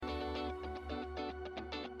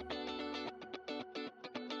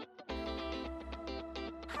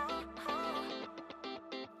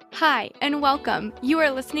Hi, and welcome. You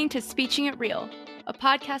are listening to Speeching It Real, a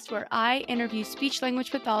podcast where I interview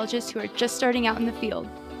speech-language pathologists who are just starting out in the field,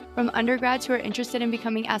 from undergrads who are interested in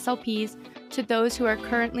becoming SLPs to those who are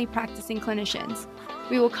currently practicing clinicians.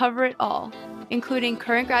 We will cover it all, including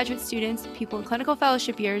current graduate students, people in clinical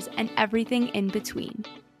fellowship years, and everything in between.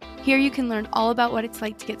 Here you can learn all about what it's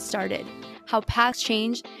like to get started, how paths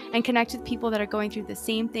change, and connect with people that are going through the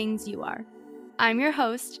same things you are. I'm your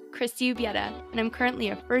host, Christy Ubieta, and I'm currently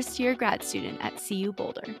a first-year grad student at CU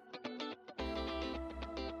Boulder.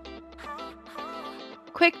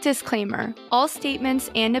 Quick disclaimer, all statements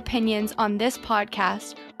and opinions on this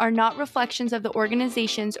podcast are not reflections of the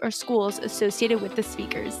organizations or schools associated with the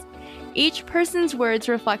speakers. Each person's words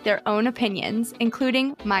reflect their own opinions,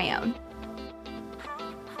 including my own.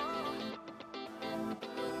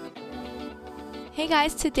 Hey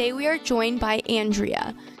guys, today we are joined by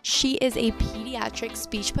Andrea. She is a pediatric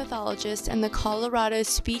speech pathologist and the Colorado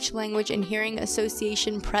Speech, Language, and Hearing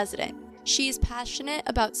Association president. She is passionate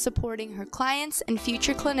about supporting her clients and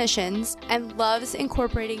future clinicians and loves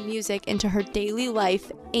incorporating music into her daily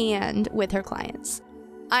life and with her clients.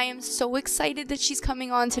 I am so excited that she's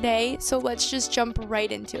coming on today, so let's just jump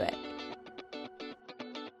right into it.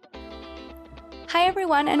 Hi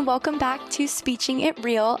everyone, and welcome back to Speeching It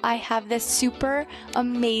Real. I have this super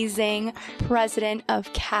amazing president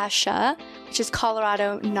of CASHA, which is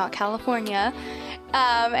Colorado, not California.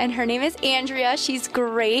 And her name is Andrea. She's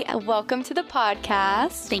great. Welcome to the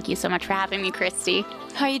podcast. Thank you so much for having me, Christy.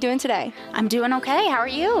 How are you doing today? I'm doing okay. How are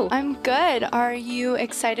you? I'm good. Are you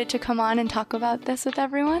excited to come on and talk about this with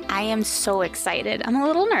everyone? I am so excited. I'm a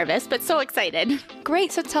little nervous, but so excited.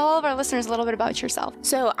 Great. So tell all of our listeners a little bit about yourself.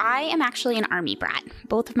 So I am actually an Army brat.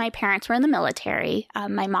 Both of my parents were in the military.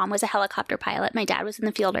 My mom was a helicopter pilot. My dad was in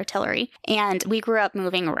the field artillery. And we grew up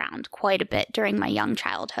moving around quite a bit during my young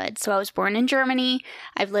childhood. So I was born in Germany.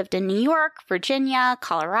 I've lived in New York, Virginia,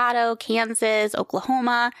 Colorado, Kansas,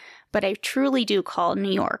 Oklahoma. But I truly do call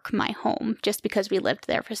New York my home just because we lived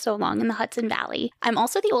there for so long in the Hudson Valley. I'm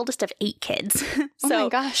also the oldest of 8 kids. Oh my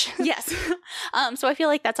gosh. Yes. So I feel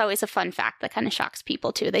like that's always a fun fact that kind of shocks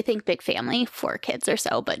people too. They think big family, 4 kids or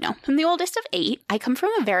so, but no. I'm the oldest of 8. I come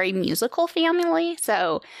from a very musical family,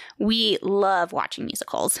 so we love watching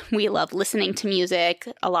musicals. We love listening to music.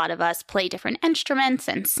 A lot of us play different instruments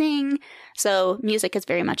and sing. So music is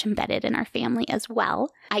very much embedded in our family as well.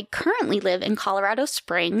 I currently live in Colorado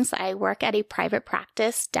Springs. I work at a private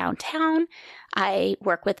practice downtown. I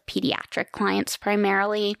work with pediatric clients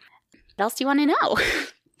primarily. What else do you want to know?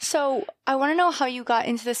 So I want to know how you got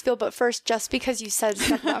into this field, but first, just because you said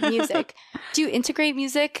stuff about music, do you integrate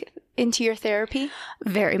music into your therapy?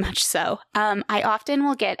 Very much so. I often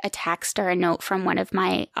will get a text or a note from one of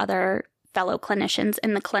my other fellow clinicians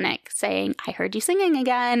in the clinic saying, I heard you singing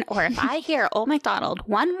again, or if I hear Old MacDonald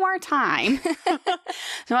one more time.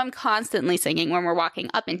 So I'm constantly singing when we're walking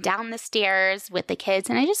up and down the stairs with the kids.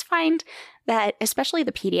 And I just find that especially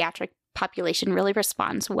the pediatric population really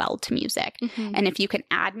responds well to music. Mm-hmm. And if you can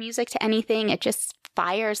add music to anything, it just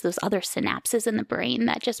fires those other synapses in the brain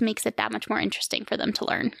that just makes it that much more interesting for them to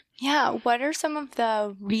learn. Yeah. What are some of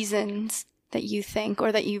the reasons that you think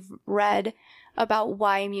or that you've read about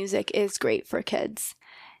why music is great for kids?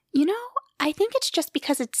 You know, I think it's just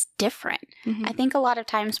because it's different. Mm-hmm. I think a lot of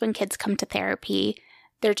times when kids come to therapy,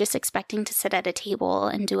 they're just expecting to sit at a table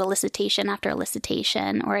and do elicitation after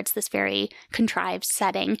elicitation, or it's this very contrived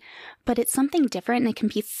setting. But it's something different and it can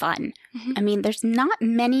be fun. Mm-hmm. I mean, there's not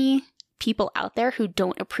many people out there who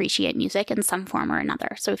don't appreciate music in some form or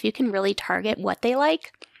another. So if you can really target what they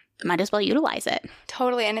like, might as well utilize it.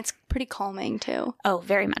 Totally. And it's pretty calming too. Oh,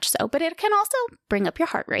 very much so. But it can also bring up your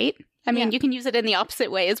heart rate. I mean, you can use it in the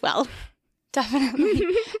opposite way as well. Definitely.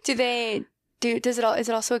 Is it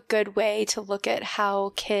also a good way to look at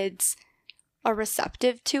how kids are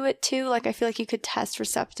receptive to it too? Like, I feel like you could test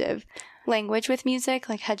receptive language with music,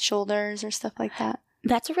 like head, shoulders, or stuff like that.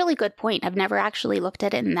 That's a really good point. I've never actually looked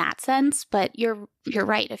at it in that sense, but you're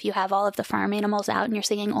right. If you have all of the farm animals out and you're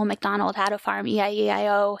singing Old MacDonald had a farm,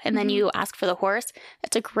 E-I-E-I-O, and then you ask for the horse,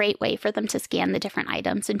 that's a great way for them to scan the different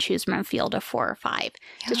items and choose from a field of 4 or 5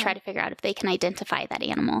 to try to figure out if they can identify that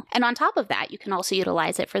animal. And on top of that, you can also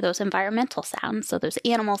utilize it for those environmental sounds. So those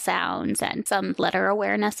animal sounds and some letter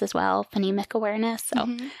awareness as well, phonemic awareness.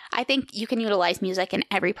 So I think you can utilize music in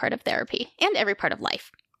every part of therapy and every part of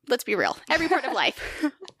life. Let's be real. Every part of life.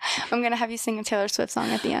 I'm going to have you sing a Taylor Swift song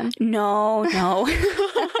at the end. No.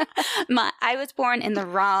 I was born in the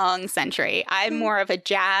wrong century. I'm more of a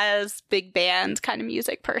jazz, big band kind of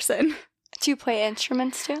music person. Do you play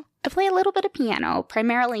instruments too? I play a little bit of piano,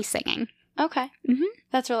 primarily singing. Okay. Mm-hmm.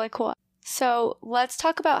 That's really cool. So let's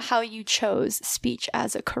talk about how you chose speech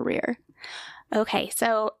as a career. Okay,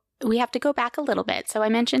 so we have to go back a little bit. So I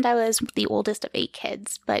mentioned I was the oldest of 8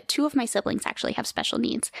 kids, but 2 of my siblings actually have special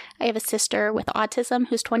needs. I have a sister with autism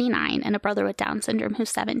who's 29 and a brother with Down syndrome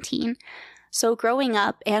who's 17. So growing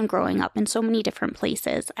up in so many different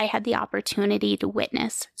places, I had the opportunity to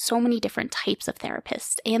witness so many different types of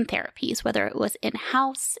therapists and therapies, whether it was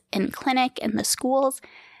in-house, in clinic, in the schools.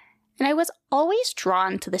 And I was always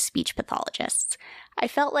drawn to the speech pathologists. I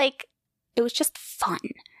felt like it was just fun.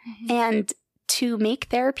 Mm-hmm. And to make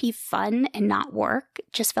therapy fun and not work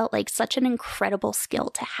just felt like such an incredible skill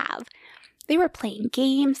to have. They were playing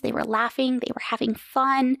games, they were laughing, they were having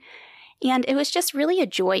fun. And it was just really a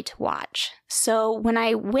joy to watch. So when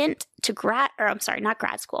I went to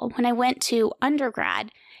when I went to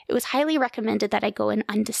undergrad, it was highly recommended that I go in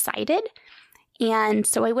undecided. And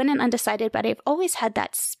so I went in undecided, but I've always had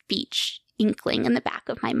that speech inkling in the back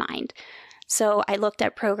of my mind. So I looked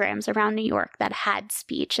at programs around New York that had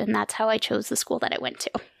speech, and that's how I chose the school that I went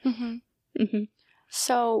to. Mm-hmm. Mm-hmm.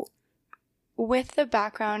 So with the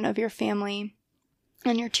background of your family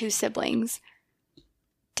and your 2 siblings,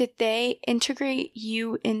 did they integrate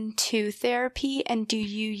you into therapy, and do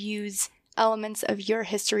you use elements of your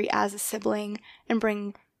history as a sibling and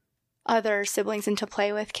bring other siblings into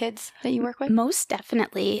play with kids that you work with? Most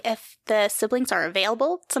definitely. If the siblings are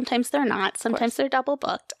available, sometimes they're not. Sometimes they're double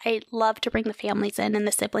booked. I love to bring the families in and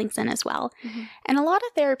the siblings in as well. Mm-hmm. And a lot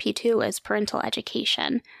of therapy, too, is parental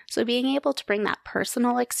education. So being able to bring that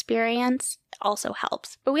personal experience also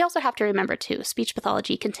helps. But we also have to remember, too, speech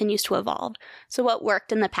pathology continues to evolve. So what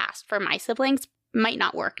worked in the past for my siblings might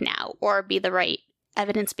not work now or be the right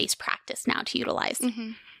evidence-based practice now to utilize.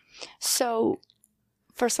 Mm-hmm. So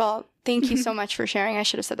first of all, thank you so much for sharing. I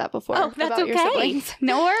should have said that before. Oh, that's about okay. Your siblings.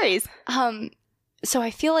 No worries. So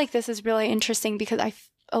I feel like this is really interesting because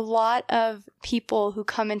a lot of people who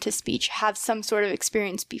come into speech have some sort of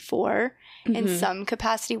experience before in some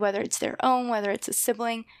capacity, whether it's their own, whether it's a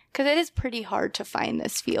sibling, because it is pretty hard to find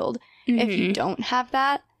this field if you don't have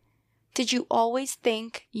that. Did you always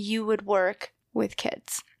think you would work with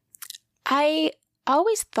kids? I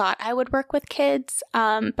always thought I would work with kids,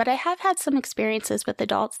 but I have had some experiences with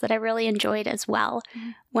adults that I really enjoyed as well.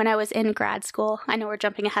 When I was in grad school, I know we're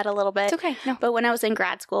jumping ahead a little bit. It's okay. No. But when I was in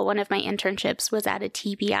grad school, one of my internships was at a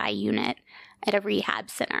TBI unit at a rehab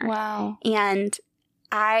center. Wow. And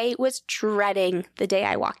I was dreading the day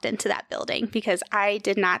I walked into that building because I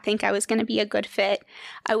did not think I was going to be a good fit.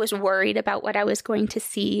 I was worried about what I was going to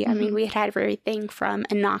see. I mean, we had everything from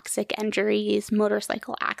anoxic injuries,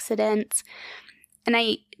 motorcycle accidents, and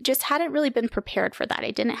I just hadn't really been prepared for that.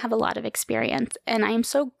 I didn't have a lot of experience, and I am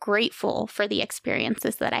so grateful for the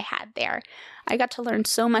experiences that I had there. I got to learn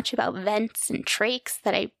so much about vents and trachs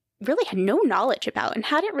that I really had no knowledge about and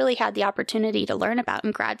hadn't really had the opportunity to learn about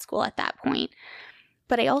in grad school at that point.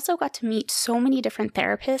 But I also got to meet so many different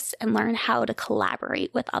therapists and learn how to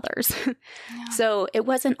collaborate with others. Yeah. So it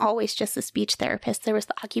wasn't always just the speech therapist. There was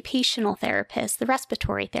the occupational therapist, the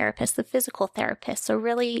respiratory therapist, the physical therapist. So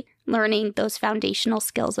really learning those foundational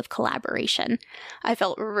skills of collaboration, I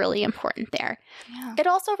felt really important there. Yeah. It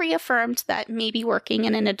also reaffirmed that maybe working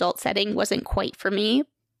in an adult setting wasn't quite for me,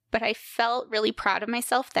 but I felt really proud of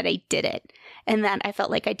myself that I did it and that I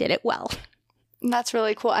felt like I did it well. That's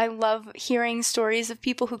really cool. I love hearing stories of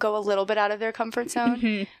people who go a little bit out of their comfort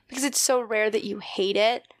zone because it's so rare that you hate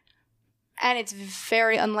it. And it's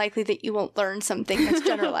very unlikely that you won't learn something that's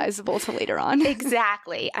generalizable to later on.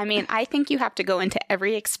 Exactly. I mean, I think you have to go into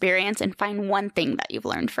every experience and find one thing that you've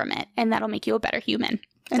learned from it. And that'll make you a better human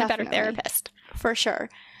and Definitely. A better therapist. For sure.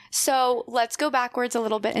 So let's go backwards a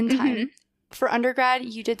little bit in time. For undergrad,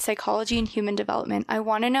 you did psychology and human development. I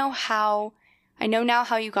want to know how... I know now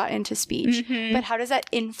how you got into speech, but how does that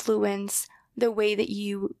influence the way that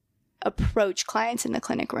you approach clients in the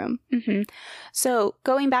clinic room? So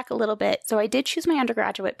going back a little bit, so I did choose my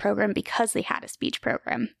undergraduate program because they had a speech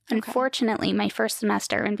program. Okay. Unfortunately, my first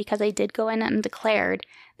semester, and because I did go in undeclared,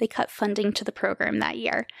 they cut funding to the program that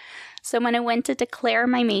year. So when I went to declare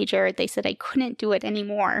my major, they said I couldn't do it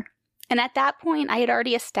anymore. And at that point, I had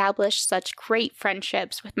already established such great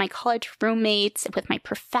friendships with my college roommates, with my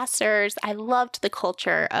professors. I loved the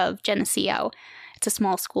culture of Geneseo. It's a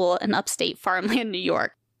small school in upstate farmland, New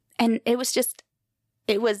York. And it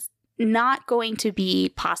was not going to be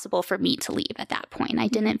possible for me to leave at that point. I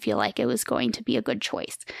didn't feel like it was going to be a good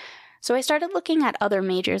choice. So I started looking at other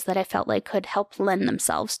majors that I felt like could help lend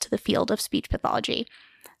themselves to the field of speech pathology.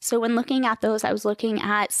 So when looking at those, I was looking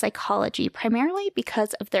at psychology, primarily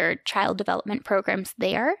because of their child development programs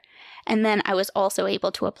there. And then I was also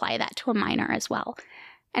able to apply that to a minor as well.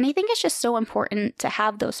 And I think it's just so important to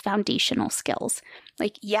have those foundational skills.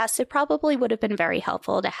 Like, yes, it probably would have been very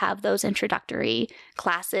helpful to have those introductory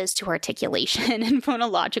classes to articulation and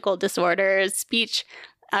phonological disorders,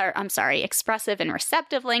 expressive and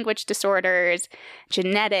receptive language disorders,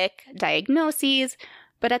 genetic diagnoses.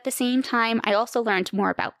 But at the same time, I also learned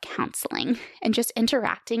more about counseling and just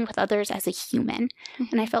interacting with others as a human.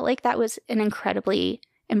 And I felt like that was an incredibly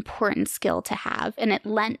important skill to have. And it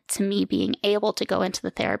lent to me being able to go into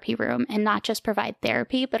the therapy room and not just provide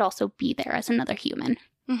therapy, but also be there as another human.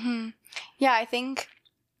 Yeah, I think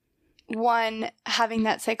having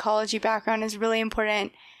that psychology background is really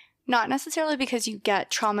important. Not necessarily because you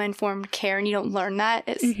get trauma-informed care and you don't learn that.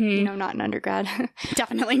 It's, not in undergrad.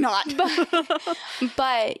 Definitely not.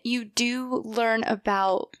 but you do learn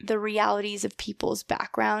about the realities of people's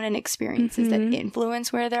background and experiences that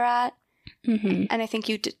influence where they're at. And I think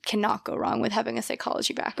you cannot go wrong with having a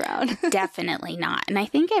psychology background. Definitely not. And I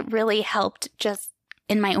think it really helped just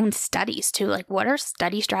in my own studies too. Like, what are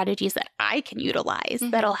study strategies that I can utilize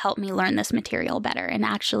that'll help me learn this material better and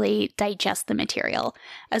actually digest the material,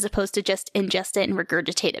 as opposed to just ingest it and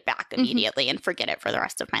regurgitate it back immediately and forget it for the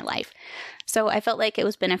rest of my life. So I felt like it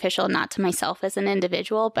was beneficial not to myself as an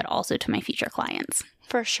individual, but also to my future clients.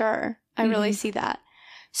 For sure. I really see that.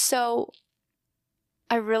 So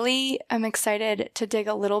I really am excited to dig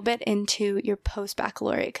a little bit into your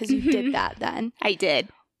post-baccalaureate because you did that then. I did.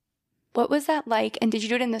 What was that like? And did you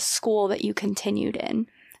do it in the school that you continued in?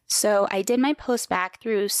 So I did my post-bac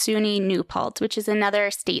through SUNY New Paltz, which is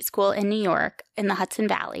another state school in New York in the Hudson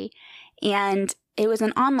Valley. And it was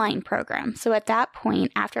an online program. So at that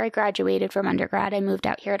point, after I graduated from undergrad, I moved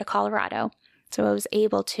out here to Colorado. So I was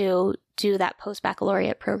able to do that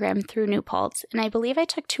post-baccalaureate program through New Paltz. And I believe I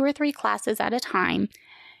took 2 or 3 classes at a time.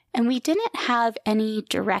 And we didn't have any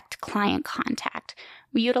direct client contact.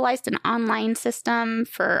 We utilized an online system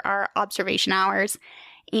for our observation hours.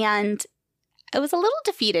 And I was a little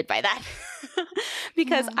defeated by that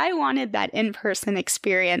because I wanted that in-person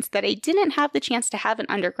experience that I didn't have the chance to have in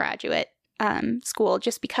undergraduate school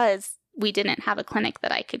just because we didn't have a clinic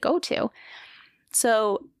that I could go to.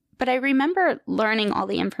 But I remember learning all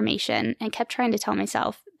the information and kept trying to tell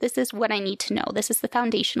myself, this is what I need to know. This is the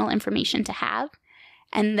foundational information to have.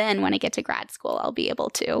 And then when I get to grad school, I'll be able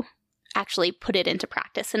to actually put it into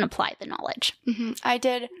practice and apply the knowledge. I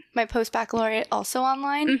did my post-baccalaureate also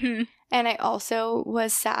online. And I also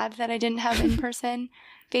was sad that I didn't have in-person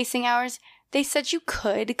facing hours. They said you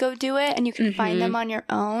could go do it and you can find them on your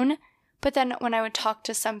own. But then when I would talk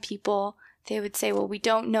to some people, they would say, well, we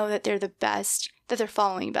don't know that they're the best, that they're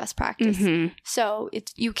following best practice. So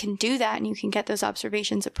you can do that and you can get those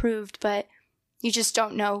observations approved, but you just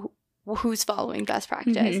don't know who's following best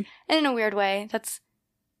practice. And in a weird way,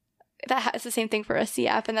 that has the same thing for a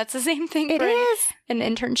CF, and that's the same thing for an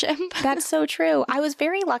internship. That's so true. I was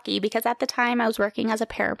very lucky because at the time I was working as a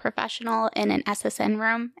paraprofessional in an SSN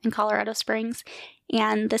room in Colorado Springs,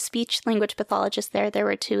 and the speech language pathologists there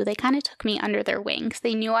were 2. They kind of took me under their wings.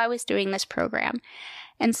 They knew I was doing this program.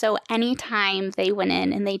 And so anytime they went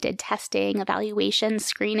in and they did testing, evaluations,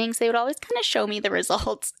 screenings, they would always kind of show me the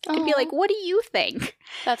results and be like, what do you think?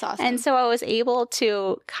 That's awesome. And so I was able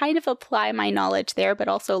to kind of apply my knowledge there, but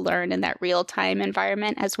also learn in that real-time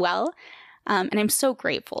environment as well. And I'm so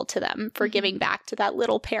grateful to them for giving back to that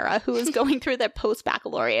little para who was going through the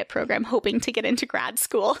post-baccalaureate program, hoping to get into grad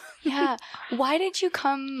school. Yeah. Why did you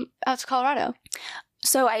come out to Colorado?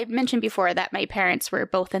 So I mentioned before that my parents were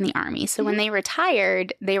both in the Army. So when they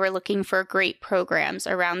retired, they were looking for great programs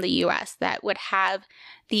around the U.S. that would have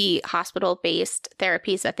the hospital-based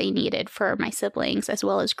therapies that they needed for my siblings, as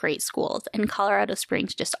well as great schools. And Colorado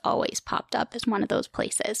Springs just always popped up as one of those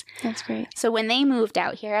places. That's great. So when they moved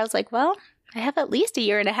out here, I was like, well, I have at least 1.5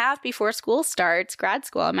 years before school starts, grad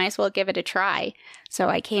school. I might as well give it a try. So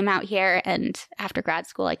I came out here, and after grad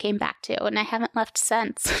school, I came back too, and I haven't left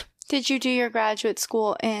since. Did you do your graduate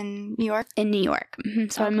school in New York? In New York.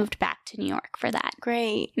 So I moved back to New York for that.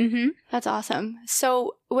 Great. That's awesome.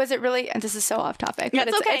 So was it really, and this is so off topic, but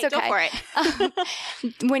it's okay. Go for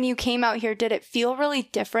it. When you came out here, did it feel really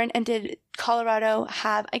different? And did Colorado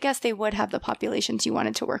have, I guess they would have the populations you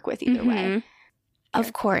wanted to work with either way.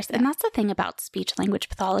 Of course. And that's the thing about speech language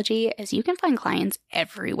pathology is you can find clients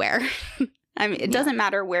everywhere. I mean, it doesn't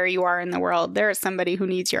matter where you are in the world. There is somebody who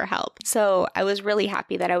needs your help. So I was really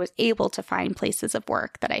happy that I was able to find places of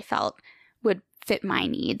work that I felt would fit my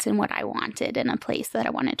needs and what I wanted in a place that I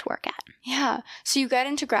wanted to work at. Yeah. So you got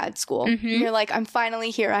into grad school. You're like, I'm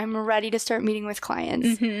finally here. I'm ready to start meeting with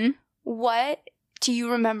clients. What do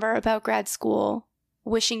you remember about grad school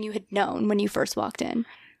wishing you had known when you first walked in?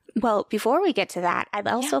 Well, before we get to that, I'd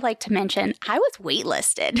also like to mention I was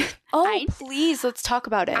waitlisted. Oh, please, let's talk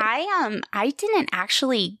about it. I didn't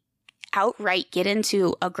actually outright get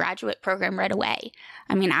into a graduate program right away.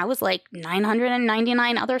 I mean, I was like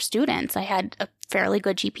 999 other students. I had a fairly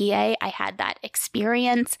good GPA. I had that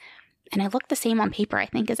experience, and I looked the same on paper, I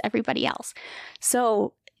think, as everybody else.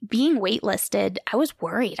 So being waitlisted, I was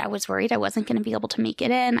worried. I wasn't going to be able to make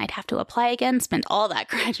it in. I'd have to apply again, spend all that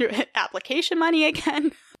graduate application money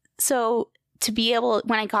again. So to be able,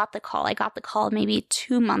 when I got the call maybe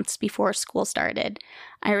 2 months before school started.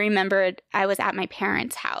 I remembered I was at my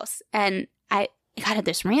parents' house, and I got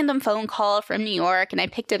this random phone call from New York, and I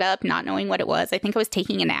picked it up not knowing what it was. I think I was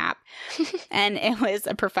taking a nap. And it was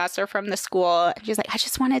a professor from the school. She was like, I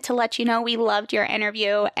just wanted to let you know we loved your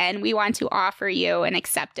interview and we want to offer you an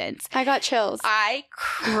acceptance. I got chills. I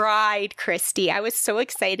cried, Christy. I was so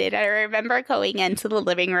excited. I remember going into the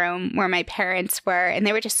living room where my parents were, and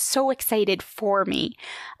they were just so excited for me.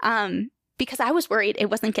 Because I was worried it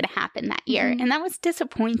wasn't going to happen that year. And that was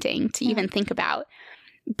disappointing to even think about.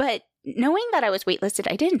 But knowing that I was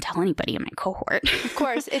waitlisted, I didn't tell anybody in my cohort. Of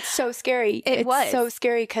course, it's so scary. It's so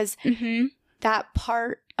scary because that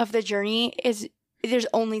part of the journey is there's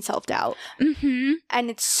only self-doubt. And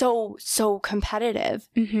it's so competitive.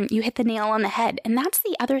 You hit the nail on the head. And that's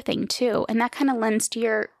the other thing too. And that kind of lends to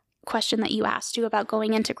your question that you asked you about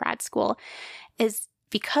going into grad school is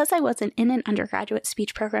because I wasn't in an undergraduate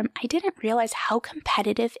speech program, I didn't realize how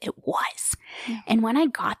competitive it was. And when I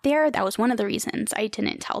got there, that was one of the reasons I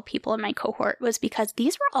didn't tell people in my cohort was because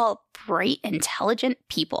these were all bright, intelligent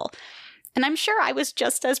people. And I'm sure I was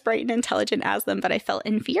just as bright and intelligent as them, but I felt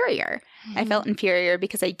inferior. I felt inferior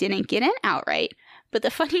because I didn't get in outright. But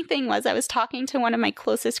the funny thing was I was talking to one of my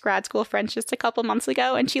closest grad school friends just a couple months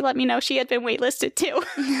ago, and she let me know she had been waitlisted too.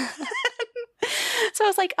 So I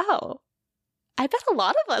was like, oh, I bet a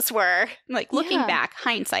lot of us were, like, looking back,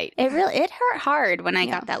 hindsight. It hurt hard when I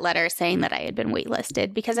got that letter saying that I had been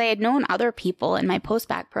waitlisted because I had known other people in my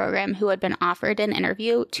post-bac program who had been offered an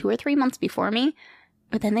interview 2 or 3 months before me,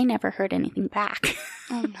 but then they never heard anything back.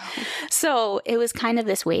 Oh, no. So it was kind of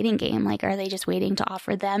this waiting game. Like, are they just waiting to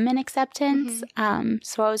offer them an acceptance?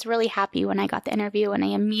 So I was really happy when I got the interview, and I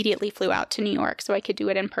immediately flew out to New York so I could do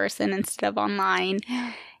it in person instead of online.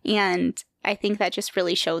 And I think that just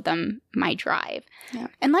really showed them my drive.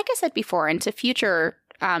 And like I said before, and to future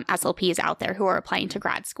SLPs out there who are applying to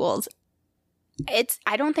grad schools,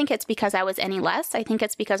 I don't think it's because I was any less. I think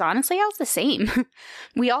it's because, honestly, I was the same.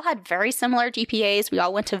 We all had very similar GPAs. We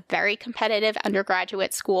all went to very competitive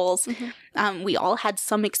undergraduate schools. We all had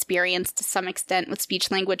some experience to some extent with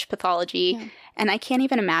speech-language pathology. And I can't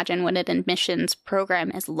even imagine what an admissions program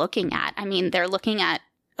is looking at. I mean, they're looking at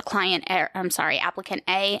applicant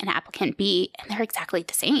A and applicant B, and they're exactly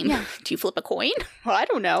the same. Do you flip a coin? Well, I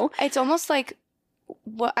don't know. It's almost like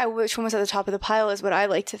which one was at the top of the pile is what I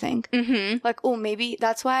like to think. Like, oh, maybe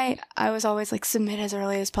that's why I was always like, submit as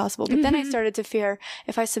early as possible. But then I started to fear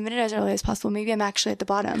if I submitted as early as possible, maybe I'm actually at the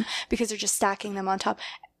bottom because they're just stacking them on top.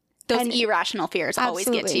 Those irrational fears always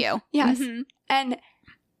get to you. Yes. And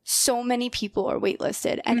so many people are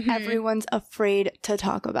waitlisted, and everyone's afraid to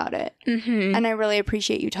talk about it. And I really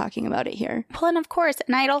appreciate you talking about it here. Well, and of course,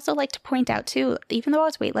 and I'd also like to point out too, even though I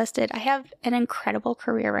was waitlisted, I have an incredible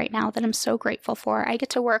career right now that I'm so grateful for. I get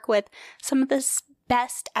to work with some of the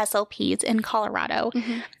best SLPs in Colorado.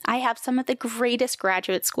 I have some of the greatest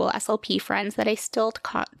graduate school SLP friends that I still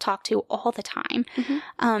talk to all the time.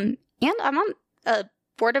 And I'm on a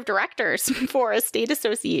board of directors for a state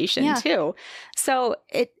association too. So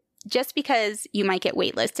just because you might get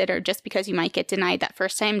waitlisted or just because you might get denied that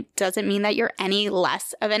first time doesn't mean that you're any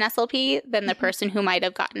less of an SLP than the person who might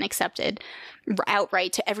have gotten accepted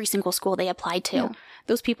outright to every single school they applied to.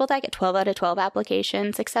 Those people that get 12 out of 12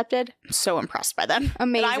 applications accepted, I'm so impressed by them.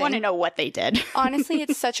 Amazing. But I want to know what they did. Honestly,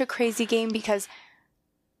 it's such a crazy game because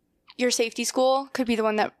your safety school could be the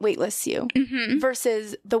one that waitlists you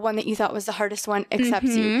versus the one that you thought was the hardest one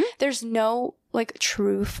accepts you. There's no, like,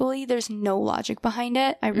 truthfully, there's no logic behind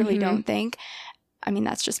it. I really don't think. I mean,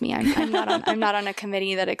 that's just me. I'm not on a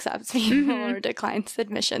committee that accepts people or declines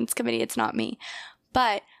admissions committee. It's not me.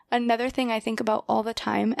 But another thing I think about all the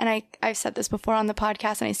time, and I've said this before on the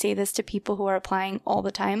podcast, and I say this to people who are applying all the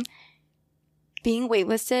time, being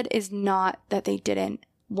waitlisted is not that they didn't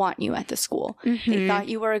want you at the school. They thought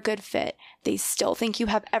you were a good fit. They still think you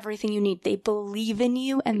have everything you need. They believe in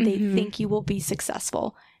you, and they think you will be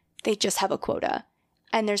successful. They just have a quota,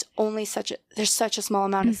 and there's such a small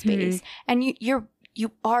amount of space, and you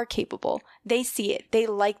are capable. They see it. They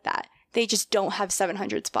like that. They just don't have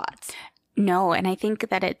 700 spots. No, and I think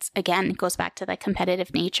that it goes back to the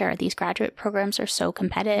competitive nature. These graduate programs are so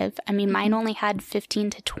competitive. I mean, mine only had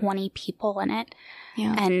 15 to 20 people in it.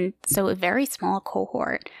 Yeah. And so a very small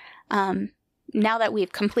cohort. Now that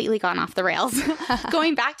we've completely gone off the rails,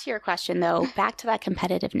 going back to your question, though, back to that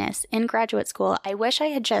competitiveness. In graduate school, I wish I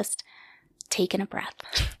had just taken a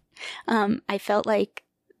breath. I felt like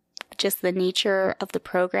just the nature of the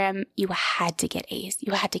program, you had to get A's.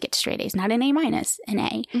 You had to get straight A's, not an A minus, an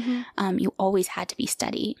A. You always had to be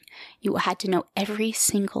studying. You had to know every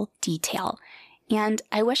single detail. And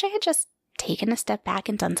I wish I had just taken a step back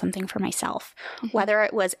and done something for myself, whether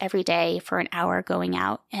it was every day for an hour going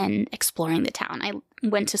out and exploring the town. I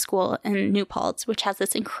went to school in New Paltz, which has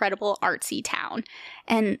this incredible artsy town,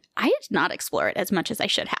 and I did not explore it as much as I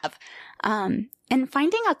should have. And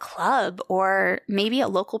finding a club or maybe a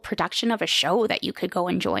local production of a show that you could go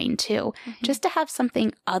and join too, just to have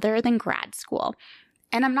something other than grad school.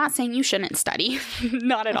 And I'm not saying you shouldn't study,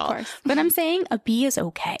 not at all. But I'm saying a B is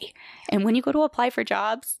okay. And when you go to apply for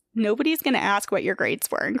jobs, nobody's going to ask what your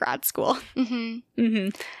grades were in grad school.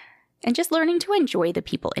 And just learning to enjoy the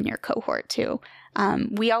people in your cohort too.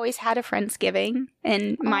 We always had a Friendsgiving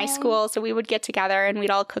in my school, so we would get together and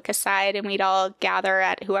we'd all cook a side and we'd all gather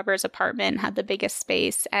at whoever's apartment had the biggest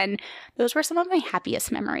space. And those were some of my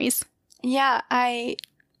happiest memories. Yeah, I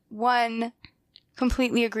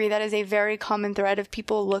completely agree. That is a very common thread of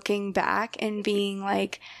people looking back and being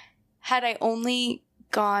like, had I only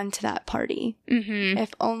gone to that party,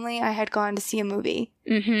 if only I had gone to see a movie,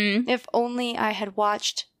 if only I had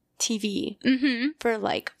watched TV for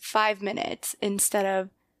like 5 minutes instead of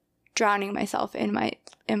drowning myself in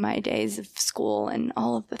my days of school and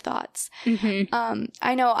all of the thoughts.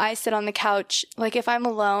 I know I sit on the couch, like if I'm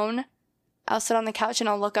alone, I'll sit on the couch and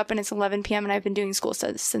I'll look up and it's 11 p.m. and I've been doing school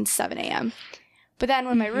since 7 a.m. But then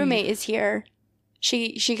when my roommate is here,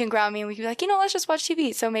 she can ground me and we can be like, let's just watch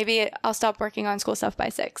TV. So maybe I'll stop working on school stuff by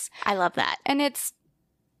 6. I love that. And it's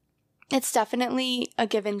definitely a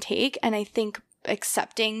give and take. And I think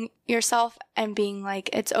accepting yourself and being like,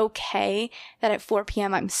 it's okay that at 4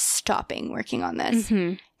 p.m. I'm stopping working on this.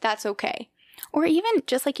 That's okay. Or even,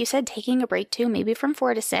 just like you said, taking a break too, maybe from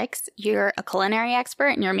 4 to 6, you're a culinary expert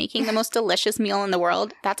and you're making the most delicious meal in the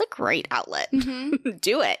world. That's a great outlet.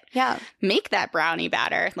 Do it. Yeah. Make that brownie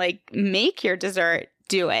batter. Like, make your dessert.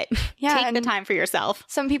 Do it. Yeah. Take the time for yourself.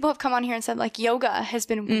 Some people have come on here and said, like, yoga has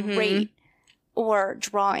been great. Or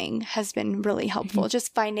drawing has been really helpful.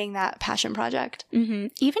 Just finding that passion project.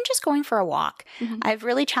 Even just going for a walk. I've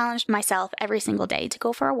really challenged myself every single day to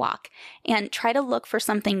go for a walk and try to look for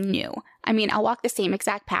something new. I mean, I'll walk the same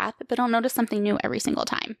exact path, but I'll notice something new every single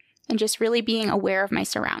time. And just really being aware of my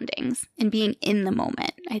surroundings and being in the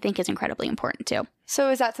moment, I think is incredibly important too. So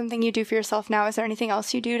is that something you do for yourself now? Is there anything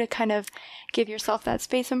else you do to kind of give yourself that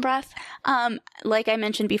space and breath? Like I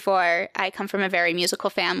mentioned before, I come from a very musical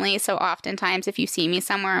family. So oftentimes if you see me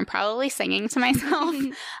somewhere, I'm probably singing to myself.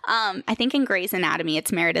 I think in Grey's Anatomy,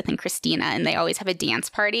 it's Meredith and Christina, and they always have a dance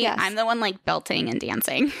party. Yes. I'm the one like belting and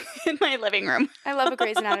dancing in my living room. I love a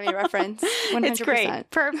Grey's Anatomy reference. 100%. It's great.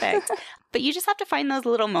 Perfect. But you just have to find those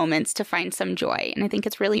little moments to find some joy. And I think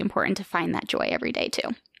it's really important to find that joy every day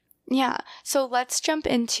too. Yeah. So let's jump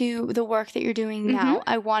into the work that you're doing now.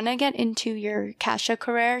 I want to get into your Kasha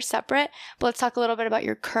career separate, but let's talk a little bit about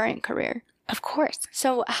your current career. Of course.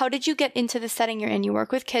 So how did you get into the setting you're in? You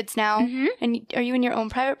work with kids now, and are you in your own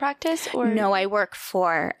private practice? Or No, I work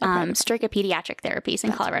for Striga Pediatric Therapies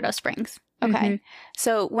in Colorado Springs. Okay.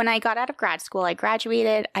 So when I got out of grad school, I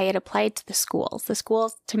graduated, I had applied to the schools. The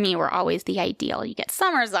schools to me were always the ideal. You get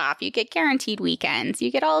summers off, you get guaranteed weekends, you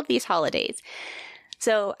get all of these holidays.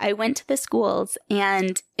 So I went to the schools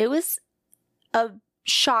and it was a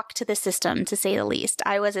shock to the system, to say the least.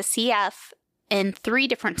 I was a CF in 3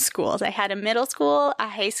 different schools. I had a middle school, a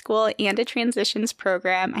high school, and a transitions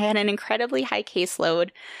program. I had an incredibly high caseload.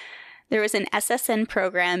 There was an SSN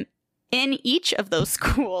program in each of those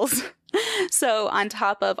schools. So on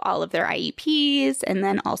top of all of their IEPs and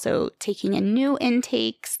then also taking in new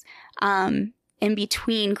intakes, in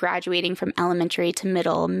between graduating from elementary to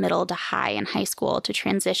middle to high, and high school to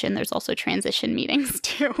transition. There's also transition meetings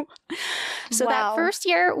too. So that first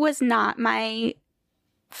year was not my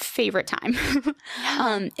favorite time.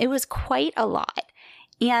 It was quite a lot.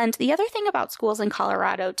 And the other thing about schools in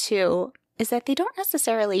Colorado too is that they don't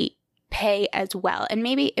necessarily pay as well. And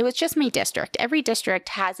maybe it was just my district. Every district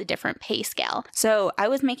has a different pay scale. So I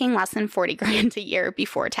was making less than $40,000 a year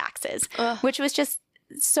before taxes, which was just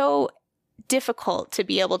so difficult to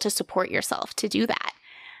be able to support yourself to do that.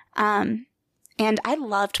 And I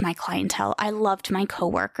loved my clientele. I loved my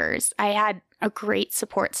coworkers. I had a great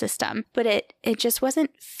support system, but it just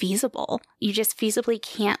wasn't feasible. You just feasibly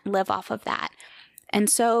can't live off of that. And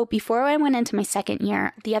so before I went into my second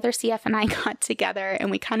year, the other CF and I got together and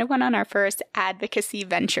we kind of went on our first advocacy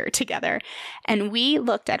venture together. And we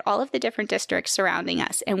looked at all of the different districts surrounding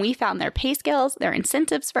us and we found their pay scales, their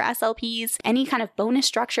incentives for SLPs, any kind of bonus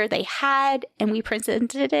structure they had. And we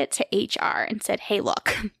presented it to HR and said, hey,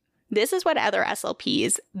 look, this is what other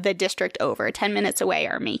SLPs the district over 10 minutes away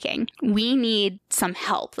are making. We need some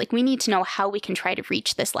help. Like, we need to know how we can try to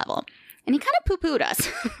reach this level. And he kind of poo-pooed us.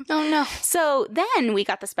 Oh, no. So then we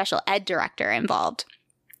got the special ed director involved.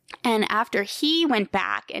 And after he went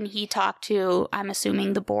back and he talked to, I'm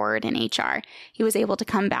assuming, the board and HR, he was able to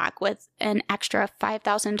come back with an extra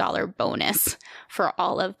 $5,000 bonus for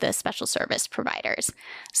all of the special service providers.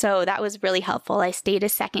 So that was really helpful. I stayed a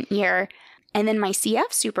second year. And then my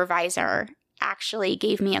CF supervisor actually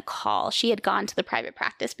gave me a call. She had gone to the private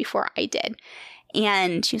practice before I did.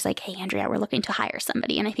 And she was like, hey, Andrea, we're looking to hire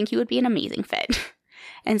somebody, and I think you would be an amazing fit.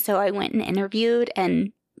 And so I went and interviewed,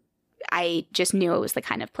 and I just knew it was the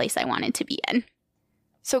kind of place I wanted to be in.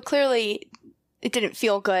 So clearly, it didn't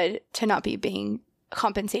feel good to not be being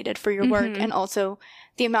compensated for your work, and also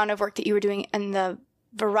the amount of work that you were doing and the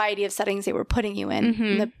variety of settings they were putting you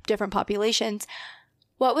in, the different populations.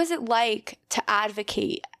 What was it like to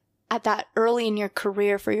advocate at that early in your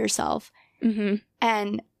career for yourself?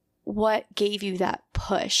 And what gave you that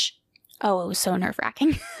push? Oh, it was so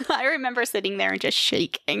nerve-wracking. I remember sitting there and just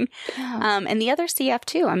shaking. Yeah. And the other CF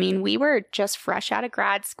too. I mean, we were just fresh out of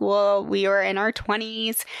grad school. We were in our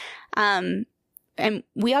 20s. And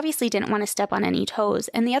we obviously didn't want to step on any toes.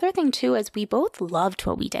 And the other thing too is we both loved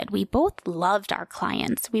what we did. We both loved our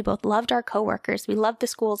clients. We both loved our coworkers. We loved the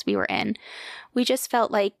schools we were in. We just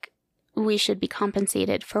felt like we should be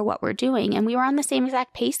compensated for what we're doing. And we were on the same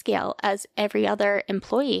exact pay scale as every other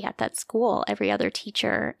employee at that school, every other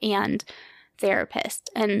teacher and therapist.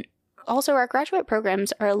 And also our graduate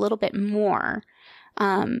programs are a little bit more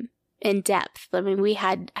in depth. I mean,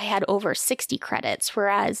 I had over 60 credits,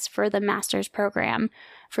 whereas for the master's program,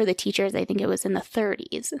 for the teachers, I think it was in the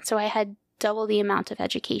 30s. So I had double the amount of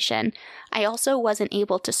education. I also wasn't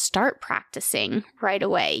able to start practicing right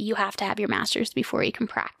away. You have to have your master's before you can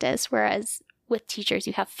practice, whereas with teachers,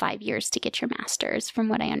 you have 5 years to get your master's, from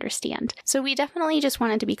what I understand. So we definitely just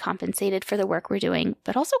wanted to be compensated for the work we're doing,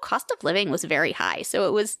 but also cost of living was very high. So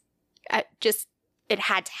it was it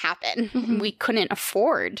had to happen. We couldn't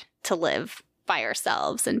afford to live by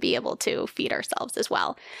ourselves and be able to feed ourselves as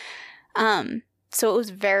well. So it was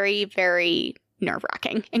very, very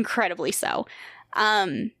nerve-wracking, incredibly so.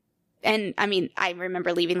 And I mean, I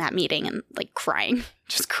remember leaving that meeting and like crying,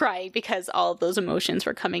 just crying because all of those emotions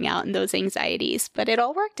were coming out and those anxieties, but it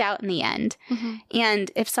all worked out in the end.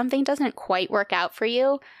 And if something doesn't quite work out for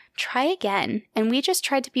you, try again. And we just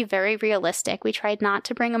tried to be very realistic. We tried not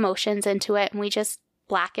to bring emotions into it, and we just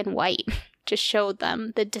black and white just showed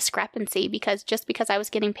them the discrepancy, because just because I was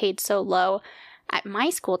getting paid so low at my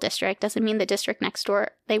school district doesn't mean the district next door,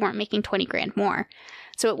 they weren't making 20 grand more.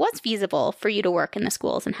 So it was feasible for you to work in the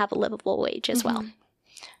schools and have a livable wage as well.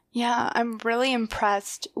 Yeah, I'm really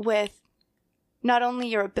impressed with not only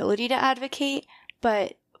your ability to advocate,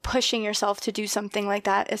 but pushing yourself to do something like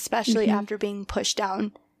that, especially after being pushed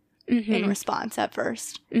down in response at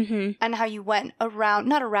first. And how you went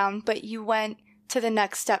but you went to the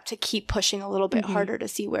next step to keep pushing a little bit harder to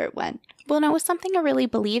see where it went. Well, and it was something I really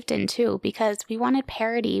believed in too, because we wanted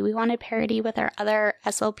parity. We wanted parity with our other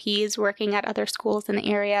SLPs working at other schools in the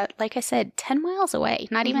area. Like I said, 10 miles away,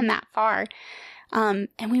 not even that far. And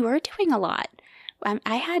we were doing a lot.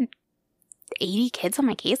 I had 80 kids on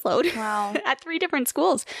my caseload. Wow. At 3 different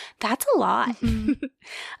schools. That's a lot.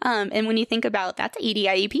 And when you think about, that's 80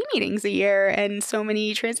 IEP meetings a year and so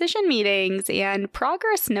many transition meetings and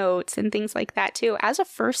progress notes and things like that too, as a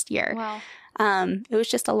first year. Wow. It was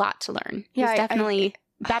just a lot to learn. It was definitely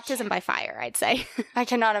baptism by fire, I'd say. I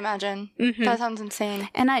cannot imagine. That sounds insane.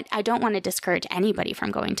 And I don't want to discourage anybody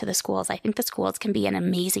from going to the schools. I think the schools can be an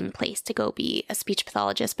amazing place to go be a speech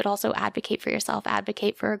pathologist, but also advocate for yourself,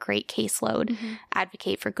 advocate for a great caseload,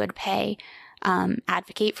 advocate for good pay,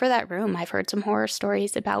 advocate for that room. I've heard some horror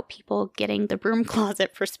stories about people getting the broom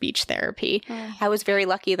closet for speech therapy. I was very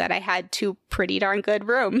lucky that I had 2 pretty darn good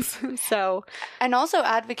rooms. And also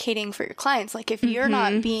advocating for your clients. Like, if you're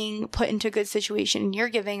not being put into a good situation and you're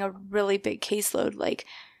giving a really big caseload, like,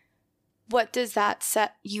 what does that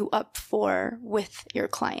set you up for with your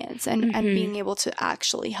clients and being able to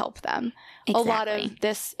actually help them? Exactly. A lot of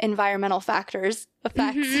this environmental factors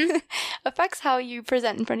affects how you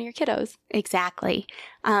present in front of your kiddos. Exactly.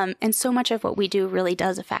 And so much of what we do really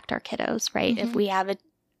does affect our kiddos, right? If we have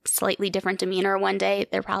slightly different demeanor one day,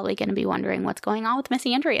 they're probably going to be wondering what's going on with Miss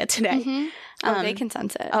Andrea today. Mm-hmm. Oh, they can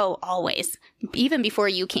sense it. Oh, always. Even before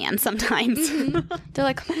you can sometimes. Mm-hmm. They're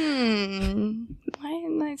like, why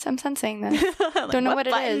am I'm sensing this? Like, Don't know what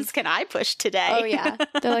it buttons is. Can I push today? Oh, yeah.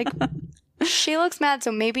 They're like, she looks mad,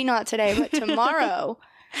 so maybe not today, but tomorrow,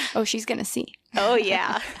 oh, she's going to see. Oh,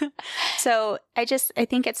 yeah. So I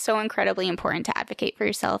think it's so incredibly important to advocate for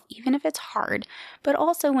yourself, even if it's hard. But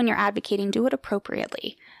also when you're advocating, do it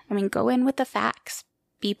appropriately. I mean, go in with the facts.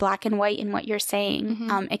 Be black and white in what you're saying.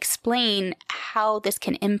 Mm-hmm. Explain how this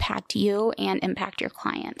can impact you and impact your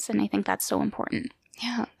clients. And I think that's so important.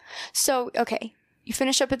 Yeah. So, okay. You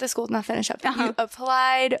finished up at the school, not finish up. You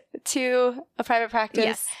applied to a private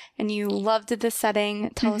practice and you loved this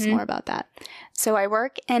setting. Tell us more about that. So I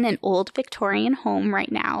work in an old Victorian home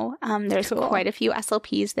right now. There's quite a few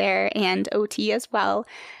SLPs there and OT as well.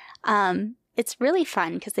 It's really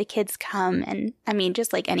fun because the kids come and, I mean,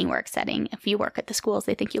 just like any work setting, if you work at the schools,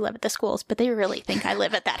 they think you live at the schools, but they really think I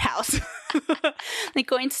live at that house. Like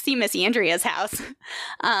going to see Miss Andrea's house.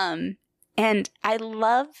 And I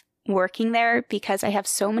love working there because I have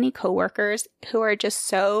so many coworkers who are just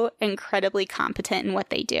so incredibly competent in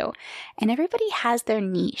what they do. And everybody has their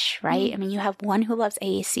niche, right? I mean, you have one who loves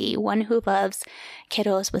AAC, one who loves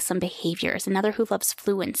kiddos with some behaviors, another who loves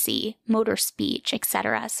fluency, motor speech,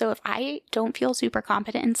 etc. So if I don't feel super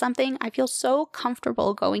competent in something, I feel so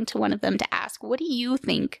comfortable going to one of them to ask, what do you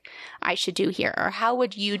think I should do here? Or how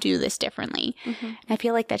would you do this differently? Mm-hmm. And I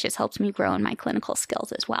feel like that just helps me grow in my clinical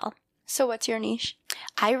skills as well. So what's your niche?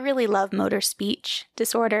 I really love motor speech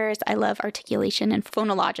disorders. I love articulation and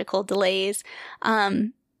phonological delays.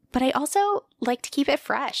 But I also like to keep it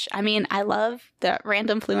fresh. I mean, I love the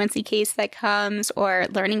random fluency case that comes or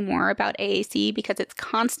learning more about AAC because it's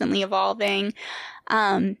constantly evolving.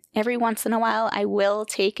 Every once in a while, I will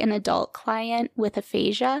take an adult client with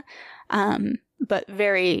aphasia, but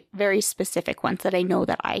very, very specific ones that I know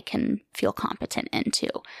that I can feel competent into.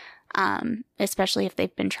 Especially if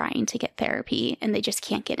they've been trying to get therapy and they just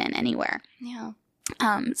can't get in anywhere. Yeah.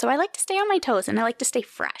 So I like to stay on my toes and I like to stay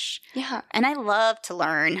fresh. Yeah. And I love to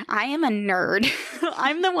learn. I am a nerd.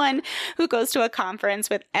 I'm the one who goes to a conference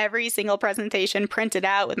with every single presentation printed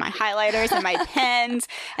out with my highlighters and my pens,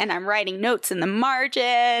 and I'm writing notes in the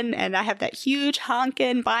margin, and I have that huge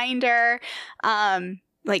honkin' binder.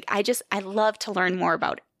 I love to learn more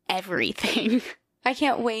about everything. I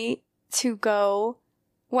can't wait to go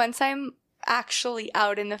once I'm actually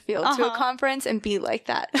out in the field to a conference and be like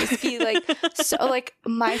that. Just be like, so like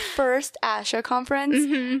my first ASHA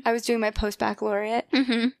conference, I was doing my post-baccalaureate.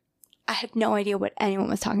 I had no idea what anyone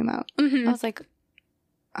was talking about. I was like,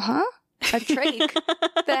 huh? A trach?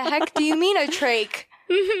 The heck do you mean a trach?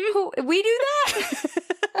 Who, we do that?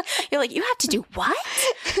 You're like, you have to do what?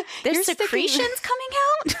 There's secretions coming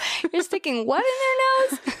out? You're sticking what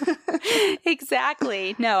in their nose?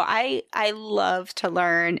 Exactly. No, I love to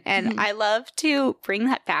learn, and I love to bring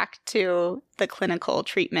that back to the clinical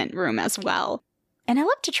treatment room as well. And I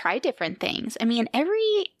love to try different things. I mean,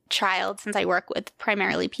 every child, since I work with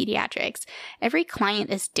primarily pediatrics, every client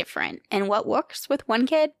is different. And what works with one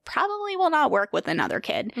kid probably will not work with another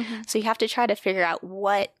kid. So you have to try to figure out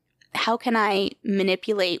how can I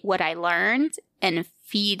manipulate what I learned and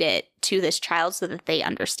feed it to this child so that they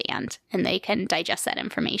understand and they can digest that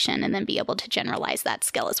information and then be able to generalize that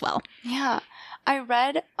skill as well. Yeah. I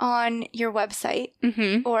read on your website,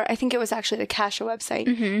 or I think it was actually the CASHA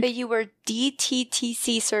website, that you were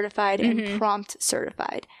DTTC certified and prompt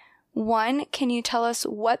certified. One, can you tell us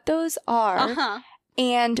what those are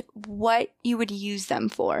and what you would use them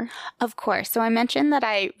for? Of course. So I mentioned that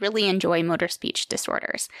I really enjoy motor speech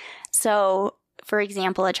disorders. So, for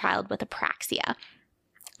example, a child with apraxia,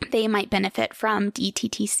 they might benefit from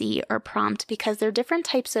DTTC or prompt because they're different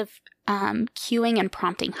types of cueing and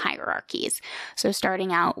prompting hierarchies. So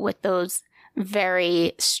starting out with those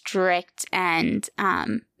very strict and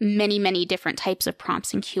many, many different types of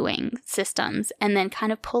prompts and cueing systems, and then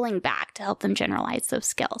kind of pulling back to help them generalize those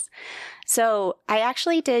skills. So I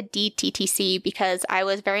actually did DTTC because I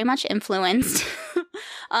was very much influenced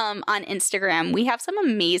on Instagram. We have some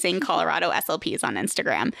amazing Colorado SLPs on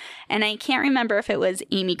Instagram, and I can't remember if it was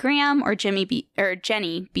Amy Graham or Jenny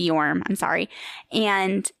Bjorm,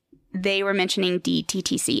 and they were mentioning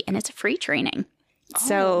DTTC, and it's a free training.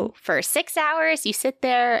 So for 6 hours, you sit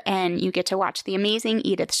there and you get to watch the amazing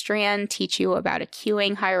Edith Strand teach you about a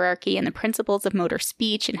cueing hierarchy and the principles of motor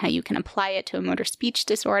speech and how you can apply it to a motor speech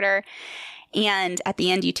disorder. And at the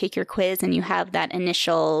end, you take your quiz and you have that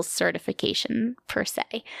initial certification per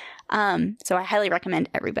se. So I highly recommend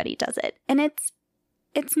everybody does it. And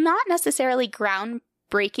it's not necessarily groundbreaking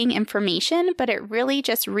breaking information, but it really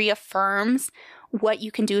just reaffirms what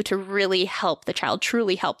you can do to really help the child,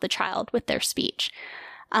 truly help the child with their speech.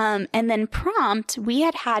 And then prompt, we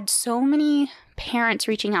had so many parents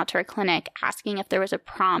reaching out to our clinic asking if there was a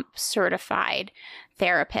prompt certified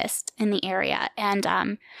therapist in the area.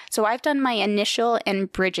 And so I've done my initial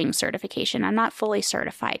and bridging certification. I'm not fully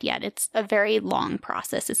certified yet. It's a very long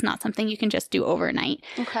process. It's not something you can just do overnight.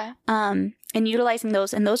 Okay. And utilizing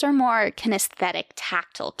those, and those are more kinesthetic,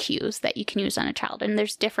 tactile cues that you can use on a child. And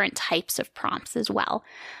there's different types of prompts as well,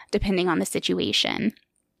 depending on the situation.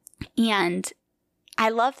 And I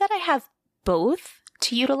love that I have both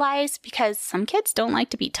to utilize because some kids don't like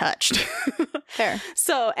to be touched. Fair.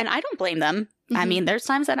 So, and I don't blame them. I mean, there's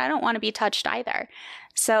times that I don't want to be touched either.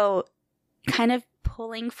 So kind of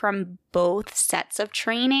pulling from both sets of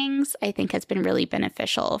trainings, I think has been really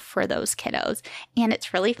beneficial for those kiddos. And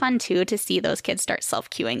it's really fun too to see those kids start